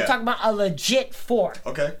 Yeah. I'm talking about a legit 4.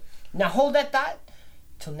 Okay. Now hold that thought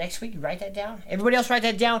till next week. You write that down. Everybody else write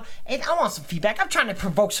that down. And I want some feedback. I'm trying to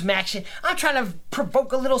provoke some action. I'm trying to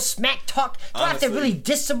provoke a little smack talk. Do I have to really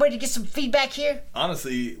diss somebody to get some feedback here?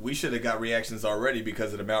 Honestly, we should have got reactions already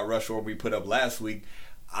because of the Mount Rushmore we put up last week.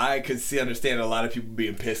 I could understand a lot of people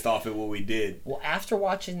being pissed off at what we did. Well, after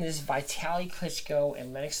watching this Vitaly Klitschko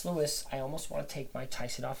and Lennox Lewis, I almost want to take Mike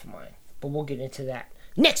Tyson off of mine. But we'll get into that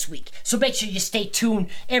next week. So make sure you stay tuned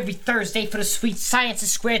every Thursday for the Sweet Science of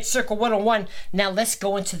Squared Circle 101. Now let's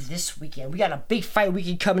go into this weekend. We got a big fight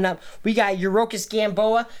weekend coming up. We got Yuriorkis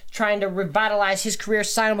Gamboa trying to revitalize his career,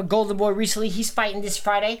 signing with Golden Boy recently. He's fighting this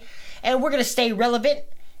Friday. And we're going to stay relevant.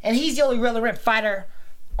 And he's the only relevant fighter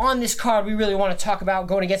on this card we really want to talk about,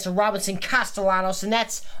 going against Robinson Castellanos, and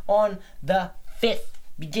that's on the 5th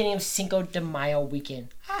beginning of Cinco de Mayo weekend.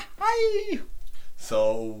 Hi.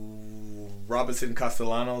 So, Robinson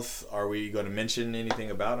Castellanos, are we going to mention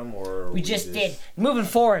anything about him, or We just did. Moving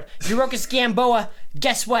forward, Yuriorkis Gamboa,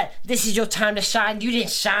 guess what? This is your time to shine. You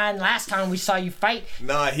didn't shine last time we saw you fight.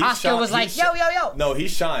 Nah, Oscar was like, yo. No, he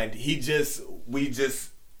shined. We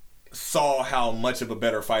just saw how much of a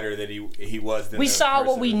better fighter that he was than We the saw what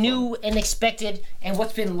person we in knew and expected and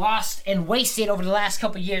what's been lost and wasted over the last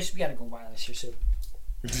couple of years. We got to go wireless here soon.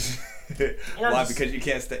 front. Why? Because you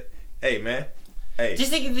can't stay. Hey, man. Hey.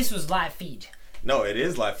 Just think if this was live feed. No, it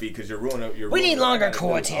is live feed because you're ruining. We need longer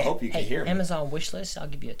cords I here. hope you can hear me. Amazon wishlist. I'll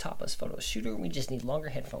give you a topless photo shooter. We just need longer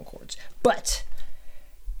headphone cords. But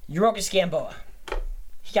Yuriorkis Gamboa,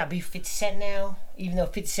 he got beef 50 Cent now. Even though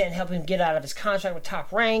 50 Cent helped him get out of his contract with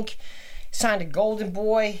Top Rank, signed a Golden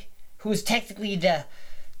Boy, who is technically the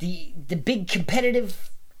big competitive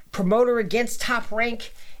promoter against Top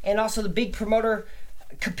Rank, and also the big promoter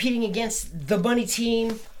competing against the Money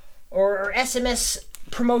Team or SMS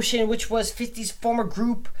promotion, which was 50's former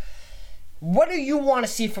group. What do you want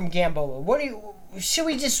to see from Gamboa? Should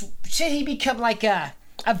he become like a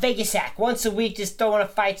Vegas act once a week, just throwing a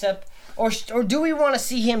fights up, or do we want to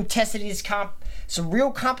see him tested his some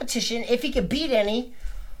real competition if he could beat any,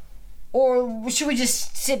 or should we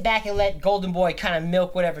just sit back and let Golden Boy kind of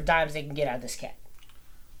milk whatever dimes they can get out of this cat?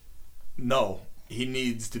 No, he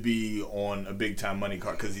needs to be on a big time money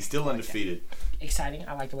card because he's still undefeated. Exciting.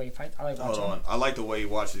 I like the way he fights. I like watching him. I like the way he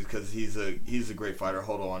watches because he's a great fighter.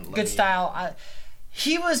 Hold on. Good style.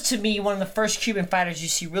 He was, to me, one of the first Cuban fighters you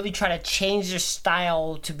see really try to change their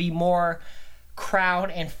style to be more crowd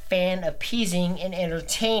and fan appeasing and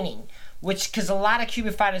entertaining. Because a lot of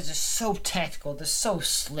Cuban fighters are so tactical. They're so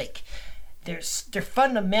slick. Their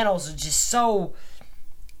fundamentals are just so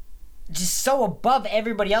above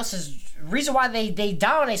everybody else's. Reason why they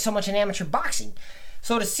dominate so much in amateur boxing.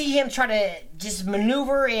 So to see him try to just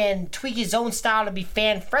maneuver and tweak his own style to be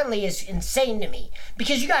fan friendly is insane to me.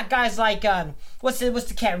 Because you got guys like what's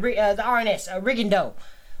the cat the RNS Rigondeaux,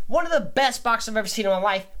 one of the best boxers I've ever seen in my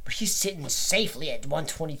life. But he's sitting safely at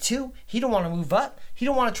 122. He don't want to move up. He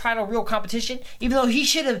don't want to try to real competition. Even though he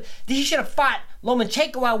should have fought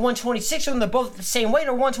Lomachenko at 126 when they're both the same weight,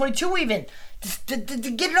 or 122 even. To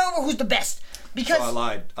get it over, who's the best? Because I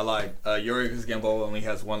lied. Yuriorkis Gamboa only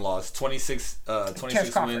has one loss. 26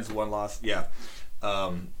 wins, one loss. Yeah.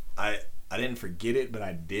 I didn't forget it, but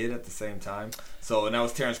I did at the same time. So, and that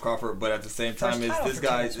was Terrence Crawford, but at the same time, this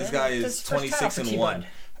guy is 26-1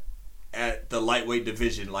 at the lightweight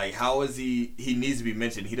division. Like, how is he? He needs to be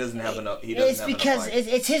mentioned. He doesn't have enough.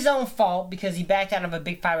 It's his own fault because he backed out of a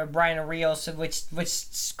big fight with Brian Rios, which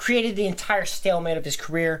created the entire stalemate of his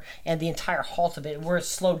career and the entire halt of it, where it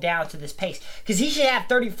slowed down to this pace. Because he should have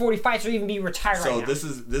 30, 40 fights or even be retired right now. So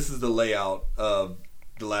this is the layout of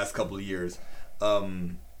the last couple of years.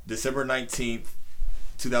 December 19th,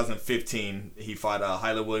 2015, he fought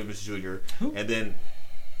Highland Williams Jr. Who? And then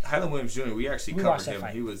Highland Williams Jr. We covered him.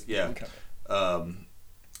 Fight. He was and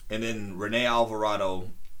then Rene Alvarado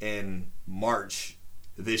in March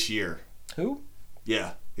this year. Who?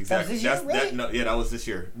 Yeah, exactly. That was this year? Really? That was this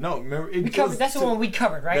year. No, remember that's the one we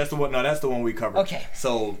covered, right? That's the one. No, that's the one we covered. Okay.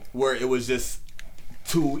 So where it was just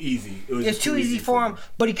too easy. It was too easy for him,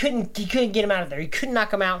 but he couldn't get him out of there. He couldn't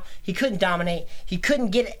knock him out. He couldn't dominate. He couldn't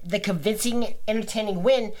get the convincing, entertaining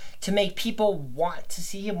win to make people want to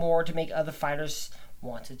see him more, to make other fighters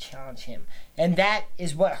want to challenge him. And that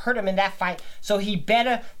is what hurt him in that fight. So he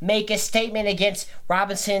better make a statement against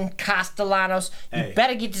Robinson Castellanos. You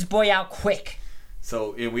better get this boy out quick.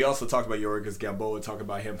 So, and we also talked about Yuriorkis Gamboa, talking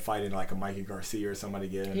about him fighting like a Mikey Garcia or somebody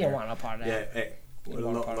getting. He don't want no part of that. Yeah, hey.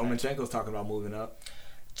 Lomachenko's talking about moving up.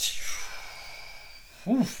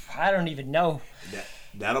 Oof, I don't even know.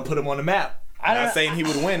 That'll put him on the map. I'm not saying he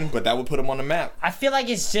would win, but that would put him on the map. I feel like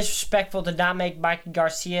it's disrespectful to not make Mikey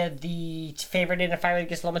Garcia the favorite in a fight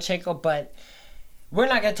against Lomachenko, but we're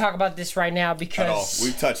not going to talk about this right now because... At all.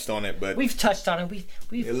 We've touched on it, but... We've touched on it.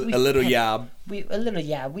 We've a little yob.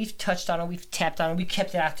 We've touched on it. We've tapped on it. We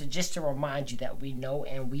kept it out just to remind you that we know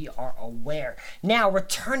and we are aware. Now,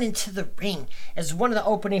 returning to the ring as one of the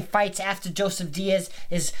opening fights after Joseph Diaz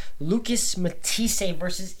is Lucas Matthysse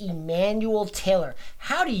versus Emmanuel Taylor.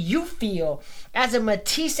 How do you feel as a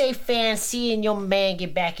Matthysse fan seeing your man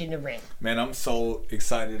get back in the ring? Man, I'm so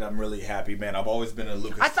excited. I'm really happy, man. I've always been a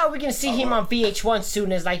Lucas. I thought we were going to see him on VH1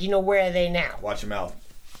 soon as, like, where are they now? Watch him out.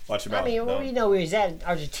 Watch him out. I mean, we know where he's at,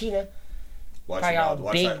 Argentina. Watch him out.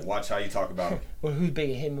 Watch how you talk about him. Well, who's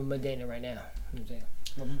bigger, him or Medina right now?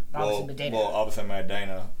 Obviously, obviously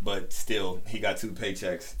Maidana, but still, he got 2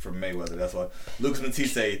 paychecks from Mayweather. That's why. Lucas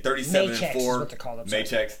Matthysse, 37-4.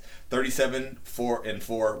 Maychecks,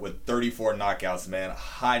 37-4 with 34 knockouts. Man,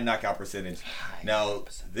 high knockout percentage. Now,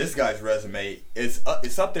 this guy's resume it's up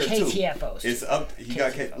there too. KTFOs. It's up. He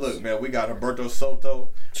got look, man. We got Humberto Soto.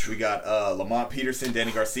 We got Lamont Peterson,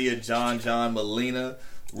 Danny Garcia, John Molina,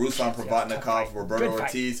 Ruslan Provodnikov, Roberto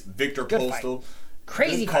Ortiz, Victor Postal.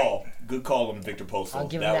 Crazy Good call on Victor Postal. I'll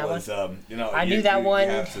give him that was, one. I knew that one. You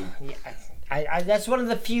have to. I that's one of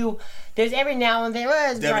the few. There's every now and then.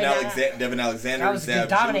 Devin Alexander, that was a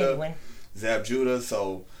dominating win. Zab Judah.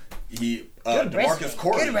 So he DeMarcus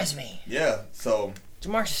Corley. Good resume. Yeah. So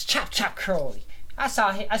DeMarcus Chop Corley. I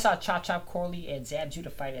saw Chop Corley and Zab Judah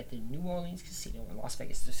fight at the New Orleans Casino in Las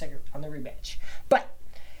Vegas. The second on the rematch, but.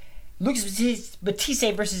 Lucas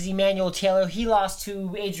Matthysse versus Emmanuel Taylor. He lost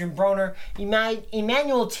to Adrian Broner.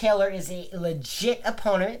 Emmanuel Taylor is a legit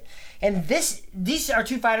opponent. And these are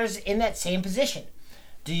 2 fighters in that same position.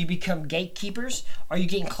 Do you become gatekeepers? Are you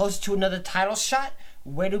getting close to another title shot?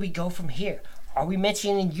 Where do we go from here? Are we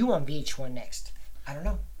mentioning you on VH1 next? I don't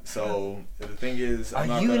know. So the thing is, are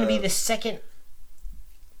you going to be the second?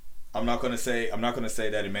 I'm not gonna say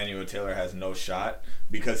that Emmanuel Taylor has no shot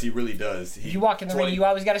because he really does. You walk in the ring, you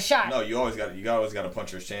always got a shot. No, you always got a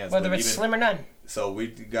puncher's chance. Whether it's slim or none. So we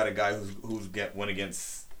got a guy who's went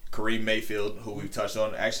against Kareem Mayfield, who we've touched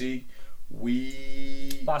on. Actually, we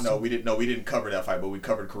didn't cover that fight, but we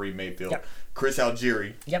covered Kareem Mayfield. Yep. Chris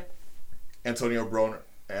Algieri. Yep. Antonio Broner,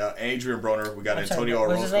 Adrian Broner. We got Antonio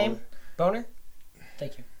Orozco. What's his name? Broner.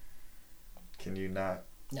 Thank you. Can you not?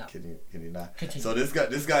 No. Can you not? Continue. So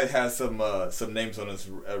this guy has some names on his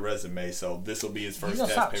resume. So this will be his first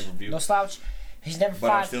test pay-per-view. No slouch. He's never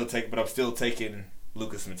fought. I'm still taking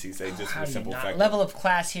Lucas Matthysse just for the simple fact. Level of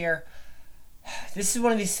class here. This is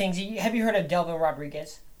one of these things. Have you heard of Delvin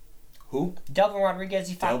Rodriguez? Who? Delvin Rodriguez.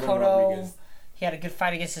 He fought Cotto. He had a good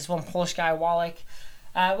fight against this one Polish guy, Wallach.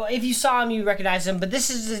 Well, if you saw him, you recognize him. But this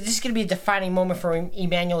is going to be a defining moment for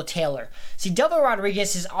Emmanuel Taylor. See, Delvin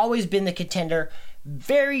Rodriguez has always been the contender.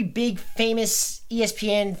 Very big, famous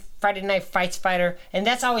ESPN Friday Night Fights fighter, and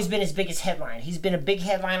that's always been his biggest headline. He's been a big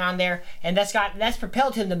headline on there, and that's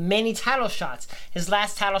propelled him to many title shots. His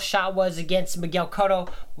last title shot was against Miguel Cotto,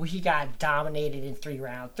 where he got dominated in 3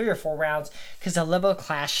 or 4 rounds because the level of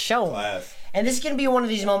class shown. And this is going to be one of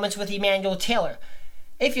these moments with Emmanuel Taylor.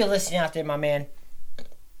 If you're listening out there, my man,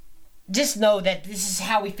 just know that this is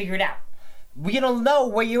how we figure it out. We don't know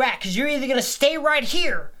where you're at because you're either going to stay right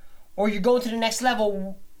here or you're going to the next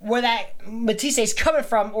level where that Matthysse is coming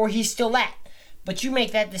from, or he's still at. But you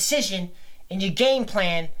make that decision in your game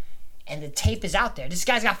plan, and the tape is out there. This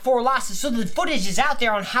guy's got 4 losses, so the footage is out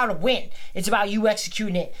there on how to win. It's about you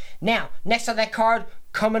executing it. Now, next on that card,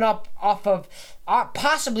 coming up off of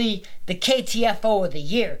possibly the KTFO of the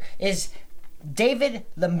year, is David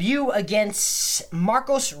Lemieux against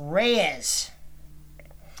Marcos Reyes.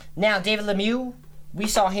 Now, David Lemieux, we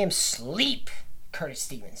saw him sleep Curtis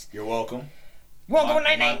Stevens. You're welcome. You want to go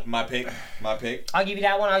night-night? My pick. I'll give you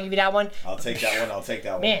that one. I'll take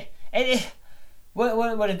that one. Man,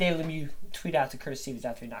 what did David Lemieux tweet out to Curtis Stevens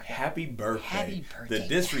after he knocked out? Happy birthday. Happy birthday. The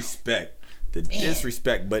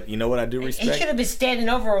disrespect. But you know what I do respect? He could have been standing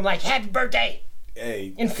over him like, happy birthday.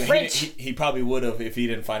 Hey, in French. He probably would have if he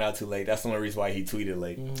didn't find out too late. That's the only reason why he tweeted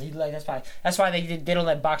late. That's why they don't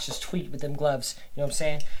let boxers tweet with them gloves. You know what I'm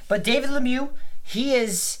saying? But David Lemieux, he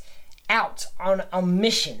is out on a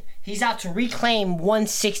mission. He's out to reclaim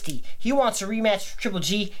 160. He wants a rematch with Triple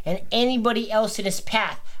G and anybody else in his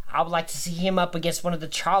path. I would like to see him up against one of the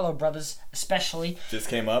Charlo brothers, especially. Just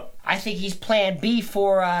came up. I think he's plan B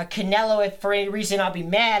for Canelo. If for any reason, I'll be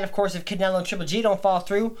mad, of course, if Canelo and Triple G don't fall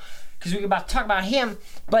through, because we're about to talk about him.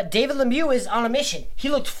 But David Lemieux is on a mission. He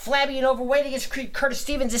looked flabby and overweight against Curtis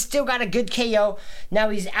Stevens and still got a good KO. Now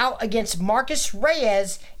he's out against Marcus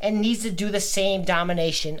Reyes and needs to do the same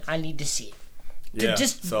domination. I need to see it.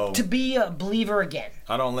 To be a believer again.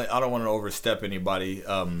 I don't want to overstep anybody.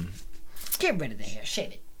 Get rid of the hair.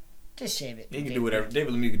 Shave it. Just shave it. He can do whatever.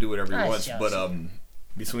 David Lemieux can do whatever he wants. But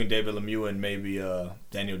between David Lemieux and maybe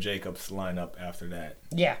Daniel Jacobs line up after that.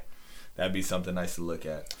 Yeah. That'd be something nice to look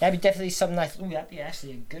at. That'd be definitely something nice. Ooh, that'd be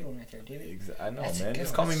actually a good one right there, dude. I know, man.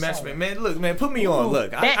 Just call me matchmaker. Man, look, man, put me on.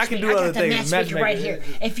 Look, I can do other things. Matchmaker right here.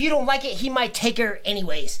 If you don't like it, he might take her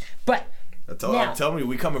anyways. But I'm telling you,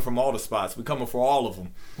 we coming from all the spots. We coming for all of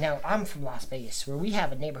them. Now, I'm from Las Vegas, where we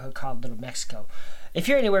have a neighborhood called Little Mexico. If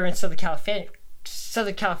you're anywhere in Southern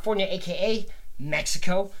California, a.k.a.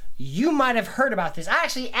 Mexico, you might have heard about this. I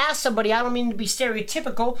actually asked somebody, I don't mean to be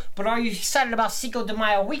stereotypical, but are you excited about Cinco de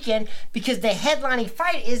Mayo weekend? Because the headlining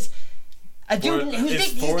fight is A dude whose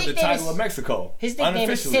it's his for the nickname title is, of Mexico. his nickname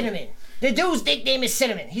is unofficially. Cinnamon. The dude's nickname is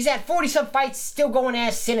Cinnamon. He's had 40-some fights, still going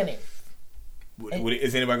as Cinnamon.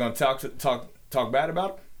 Is anybody going to talk bad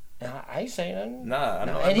about him? I say nothing. Nah, I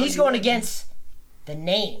know. And he's going against the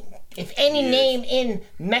name. If any name in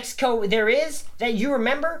Mexico there is that you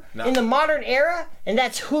remember in the modern era, and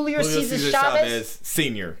that's Julio Cesar Chavez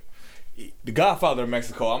Sr., the Godfather of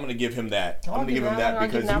Mexico. I'm going to give him that. I'm going to give him that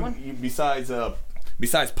because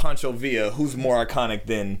besides Pancho Villa, who's more iconic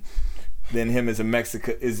than him as a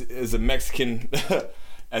Mexican as a Mexican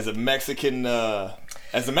as a Mexican.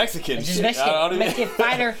 Mexican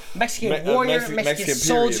fighter, Mexican warrior, Mexican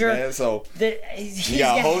soldier. Period, man. So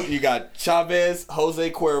you got Chavez,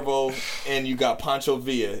 Jose Cuervo, and you got Pancho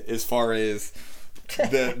Villa as far as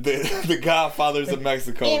the Godfathers of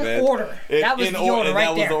Mexico, man. In order. That was the order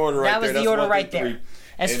right there. That was the order right there.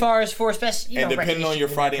 As far as for especially, and depending on your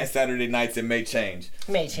Friday and Saturday nights, it may change.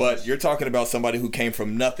 But you're talking about somebody who came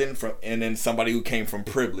from nothing, and then somebody who came from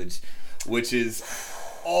privilege, which is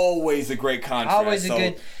always a great contrast. Always a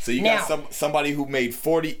good. So you got somebody who made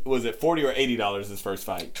 $40 or $80 his first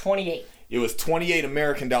fight. 28. It was 28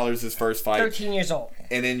 American dollars his first fight. 13 years old.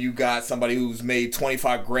 And then you got somebody who's made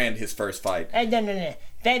 $25,000 his first fight. No.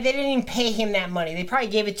 They didn't even pay him that money. They probably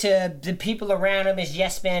gave it to the people around him, his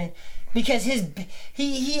yes men, because he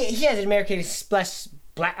has an American Express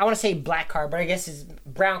black. I want to say black card, but I guess his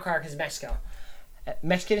brown card because Mexico.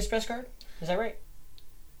 Mexican Express card. Is that right?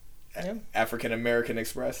 Yeah. African American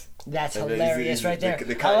Express. That's hilarious right there.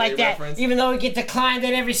 The I like that, reference. even though we get declined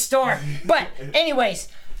at every store. But anyways,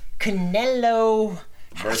 Canelo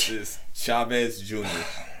versus Chavez Jr.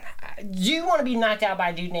 You want to be knocked out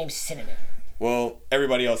by a dude named Cinnamon? Well,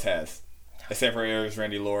 everybody else has, except for Aries,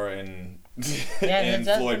 Randy Lara, and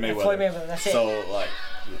Floyd Mayweather. That's it. So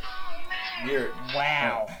you're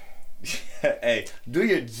wow. Hey, do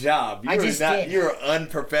your job. You're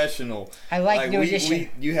unprofessional. I like New Edition.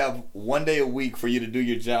 You have one day a week for you to do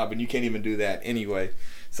your job, and you can't even do that anyway.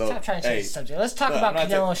 So stop trying to change the subject. Let's talk about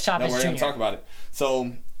Canelo Chavez Jr. We're going to talk about it.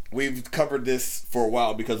 So we've covered this for a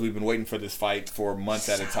while because we've been waiting for this fight for months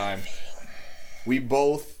at a time.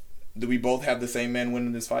 Do we both have the same man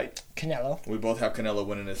winning this fight? Canelo. We both have Canelo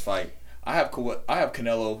winning this fight. I have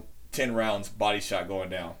Canelo 10 rounds body shot going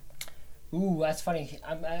down. Ooh, that's funny.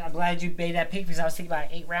 I'm glad you made that pick because I was thinking about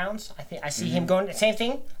 8 rounds. I see him going the same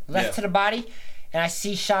thing, left to the body, and I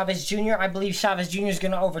see Chavez Jr. I believe Chavez Jr. is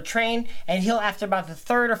going to overtrain, and he'll, after about the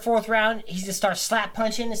 3rd or 4th round, he's going to start slap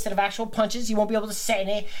punching instead of actual punches. He won't be able to set in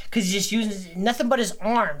it because he's just using nothing but his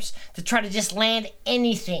arms to try to just land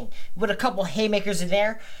anything with a couple haymakers in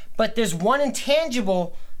there. But there's one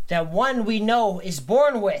intangible that one we know is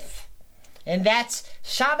born with. And that's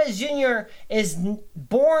Chavez Jr. is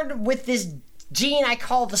born with this gene I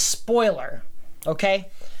call the spoiler. Okay?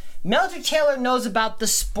 Meldrick Taylor knows about the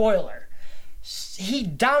spoiler. He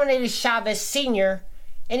dominated Chavez Sr.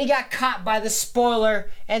 and he got caught by the spoiler,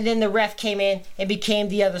 and then the ref came in and became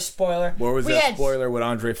the other spoiler. Where was that spoiler with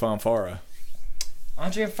Andre Fonfara?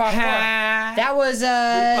 Andre Fonfara. That was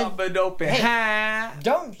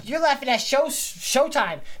you're laughing at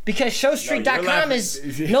Showtime because Showstreet.com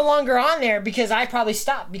is no longer on there because I probably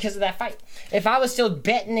stopped because of that fight. If I was still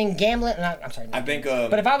betting and gambling, I'm sorry.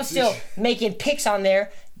 But if I was still making picks on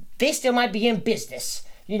there, they still might be in business.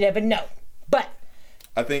 You never know. But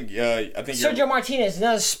I think Sergio Martinez,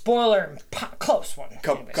 another spoiler, close one.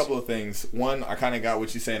 Couple of things. One, I kind of got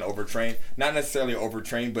what you're saying, overtrained. Not necessarily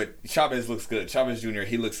overtrained, but Chavez looks good. Chavez Jr.,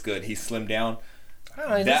 he looks good. He slimmed down.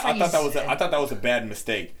 I thought that was a bad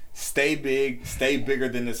mistake. Stay big, stay bigger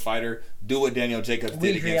than this fighter. Do what Daniel Jacobs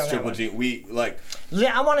did against Triple G.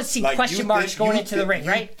 I want to see question marks going into the ring,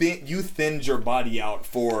 right? You thinned your body out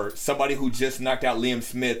for somebody who just knocked out Liam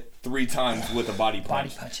Smith 3 times with a body punch.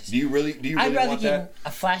 Body punches. Do you really I'd rather want give that?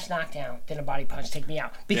 a flash knockdown than a body punch take me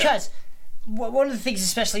out. Because one of the things,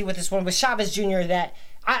 especially with this one, with Chavez Jr., that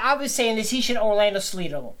I was saying is he should Orlando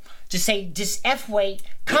Salido. Just F weight,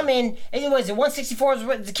 come in, and it was 164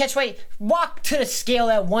 is the catch weight, walk to the scale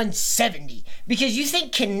at 170. Because you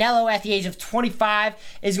think Canelo at the age of 25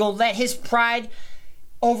 is going to let his pride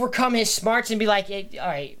overcome his smarts and be like, hey, all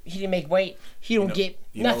right, he didn't make weight, he don't get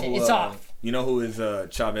nothing, it's off. You know who his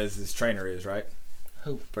Chavez's trainer is, right?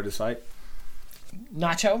 Who? For this fight?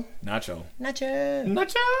 Nacho.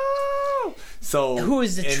 So who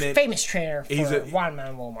is the famous trainer for Juan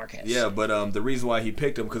Manuel Marquez? Yeah, but the reason why he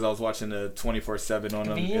picked him because I was watching the 24/7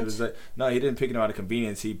 on him. No, he didn't pick him out of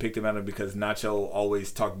convenience. He picked him out of because Nacho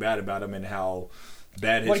always talked bad about him and how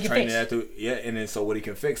bad his training had to. Yeah, and then so what he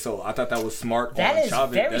can fix. So I thought that was smart. That is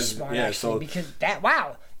Chavez. Very smart, actually, because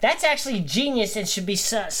That's actually genius and should be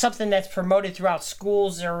something that's promoted throughout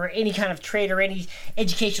schools or any kind of trade or any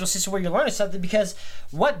educational system where you're learning something, because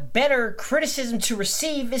what better criticism to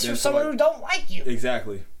receive is from someone who don't like you.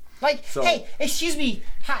 Exactly. Like, hey, excuse me,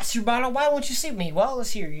 hot Subano, why won't you sleep with me? Well,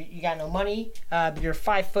 let's hear you got no money, you're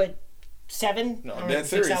 5'7". No, that's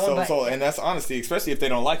serious. And that's honesty, especially if they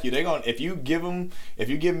don't like you. They're going, if you give them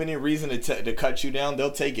any reason to cut you down,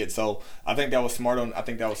 they'll take it. So I think that was smart on his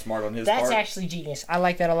part. That's actually genius. I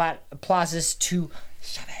like that a lot. Applauses to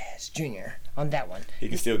Chavez Jr. on that one. He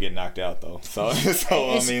can still get knocked out though. So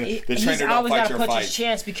I mean, the trainer don't fight your fight. He's always got to punch his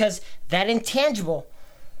chance, because that intangible.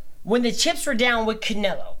 When the chips were down with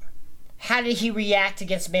Canelo, how did he react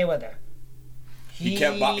against Mayweather? He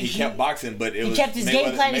kept boxing, but he kept his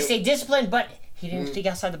game plan. He stayed disciplined, but he didn't think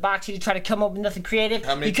outside the box. He didn't try to come up with nothing creative.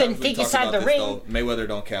 He couldn't think inside the ring. Though? Mayweather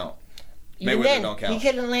don't count. Don't count. He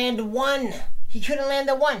couldn't land one.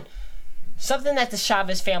 Something that the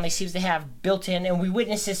Chavez family seems to have built in, and we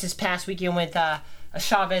witnessed this past weekend with a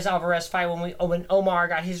Chavez-Alvarez fight when Omar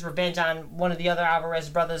got his revenge on one of the other Alvarez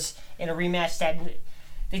brothers in a rematch that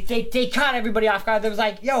they caught everybody off guard. They was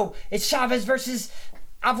like, yo, it's Chavez versus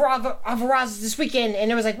Alvarez this weekend,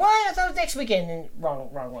 and it was like, what? I thought it was next weekend. And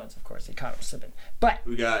wrong ones, of course. They caught him slipping. But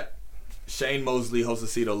we got Shane Mosley,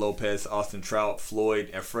 Josecito Lopez, Austin Trout, Floyd,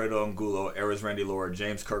 Alfredo Angulo, Eris Randy Lord,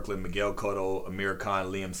 James Kirkland, Miguel Cotto, Amir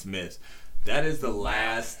Khan, Liam Smith. That is the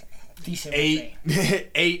last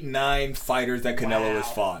 8-9 fighters that Canelo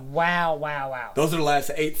has fought. Wow. Those are the last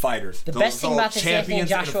 8 fighters. The best thing about this Anthony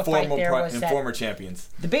Joshua fight there was that former champions.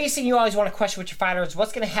 The biggest thing you always want to question with your fighter is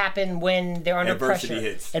what's going to happen when they're under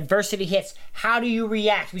pressure. Adversity hits. How do you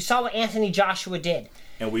react? We saw what Anthony Joshua did.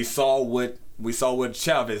 And we saw what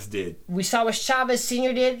Chavez did. We saw what Chavez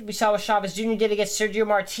Sr. did. We saw what Chavez Jr. did against Sergio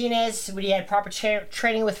Martinez when he had proper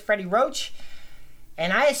training with Freddie Roach.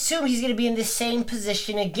 And I assume he's going to be in the same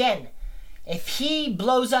position again. If he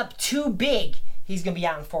blows up too big, he's going to be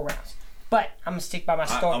out in 4 rounds. But I'm going to stick by my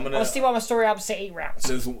story. I'm going to stick by my story. I'm going to say 8 rounds.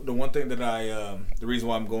 The one thing that the reason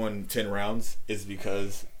why I'm going 10 rounds is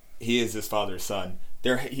because he is his father's son.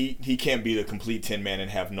 He can't be the complete 10 man and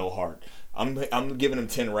have no heart. I'm giving him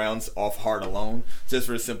 10 rounds off heart alone, just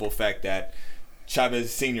for the simple fact that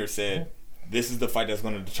Chavez Sr. said, this is the fight that's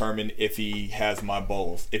going to determine if he has my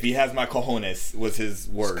balls. If he has my cojones, was his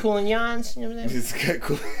word. Cool and yawns, you know what I mean?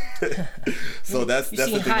 So that's the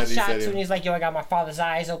thing that he said. When he's like, yo, I got my father's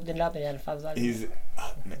eyes opened up, and he had a father's eyes. He's,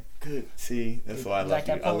 man, good. See, that's why I love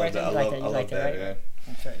you. I love that, man.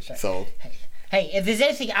 Right? So, hey, if there's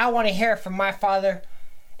anything I want to hear from my father,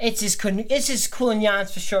 it's his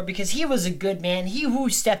Koulignans for sure, because he was a good man. He who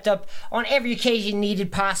stepped up on every occasion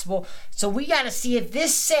needed possible. So we got to see if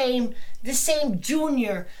this same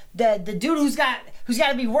junior, the dude who's got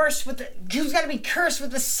to be cursed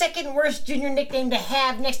with the second worst junior nickname to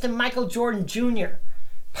have next to Michael Jordan Jr.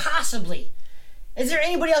 Possibly. Is there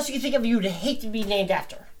anybody else you can think of you'd hate to be named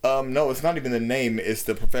after? No, it's not even the name. It's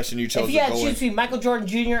the profession you chose. If you had to choose between Michael Jordan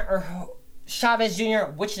Jr. or Chavez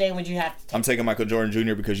Jr., which name would you have to take? I'm taking Michael Jordan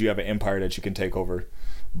Jr. because you have an empire that you can take over.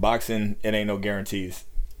 Boxing, it ain't no guarantees.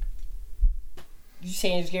 You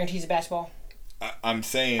saying there's guarantees of basketball? I'm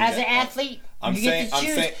saying as an athlete, you get to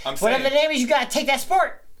choose. Whatever the name is, you got to take that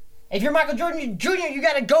sport. If you're Michael Jordan Jr., you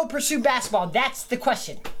got to go pursue basketball. That's the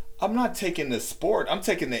question. I'm not taking the sport. I'm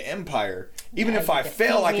taking the empire. Even if I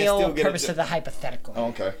fail, I can still get it. Purpose of the hypothetical. Oh,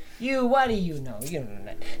 okay. What do you know? You don't know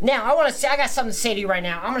that. Now, I got something to say to you right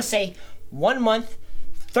now. I'm going to say 1 month,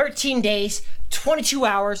 13 days, 22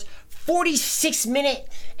 hours, 46 minutes,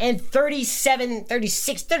 and 37,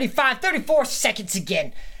 36, 35, 34 seconds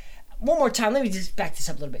again. One more time. Let me just back this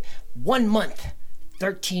up a little bit. 1 month,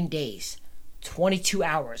 13 days, 22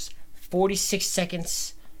 hours, 46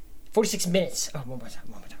 seconds, 46 minutes. Oh, one more time.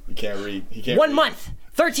 He can't read. 1 month,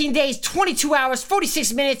 13 days, 22 hours,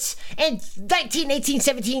 46 minutes, and 19, 18,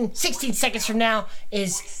 17, 16 seconds from now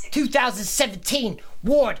is 2017.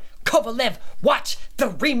 Ward, Kovalev, watch the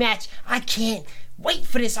rematch. I can't wait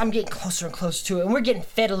for this. I'm getting closer and closer to it, and we're getting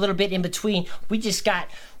fed a little bit in between. We just got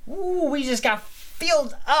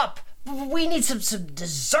filled up. We need some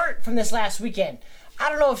dessert from this last weekend. I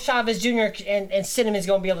don't know if Chavez Jr. and Cinnamon's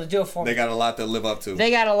going to be able to do it for me. They got a lot to live up to. They're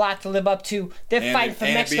fighting for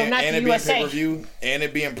Mexico, not the USA. And it being pay-per-view, and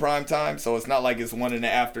it being prime time, so it's not like it's 1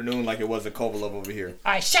 PM like it was at Kovalev over here.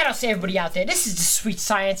 All right, shout out to everybody out there. This is the Sweet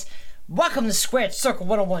Science. Welcome to Squared Circle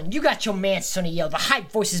 101. You got your man Sonny Yell. The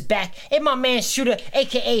hype voice is back. And my man Shooter,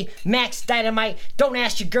 a.k.a. Max Dynamite. Don't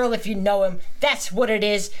ask your girl if you know him. That's what it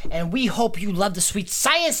is. And we hope you love the Sweet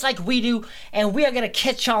Science like we do. And we are going to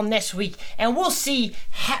catch y'all next week. And we'll see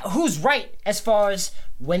who's right as far as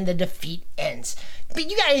when the defeat ends. But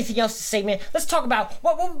you got anything else to say, man? Let's talk about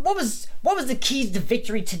what was the keys to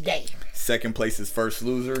victory today. Second place is first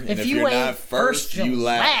loser, and if you you're ain't not first, you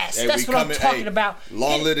last. Hey, that's what I'm talking about.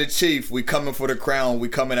 Long live the chief. We coming for the crown. We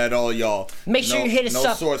coming at all y'all. Make sure you hit us up.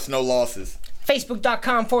 No sorts, no losses.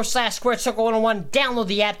 Facebook.com/Squared Circle 101. Download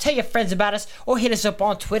the app, tell your friends about us, or hit us up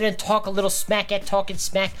on Twitter and talk a little smack at Talking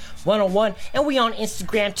Smack 101. And we on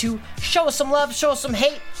Instagram too. Show us some love, show us some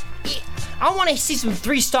hate. I want to see some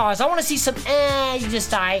 3 stars. I want to see some, you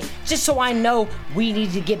just alright. Just so I know we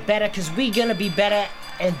need to get better, because we gonna be better.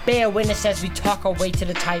 And bear witness as we talk our way to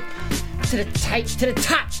the top. Because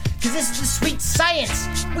this is the sweet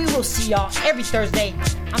science. We will see y'all every Thursday.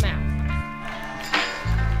 I'm out.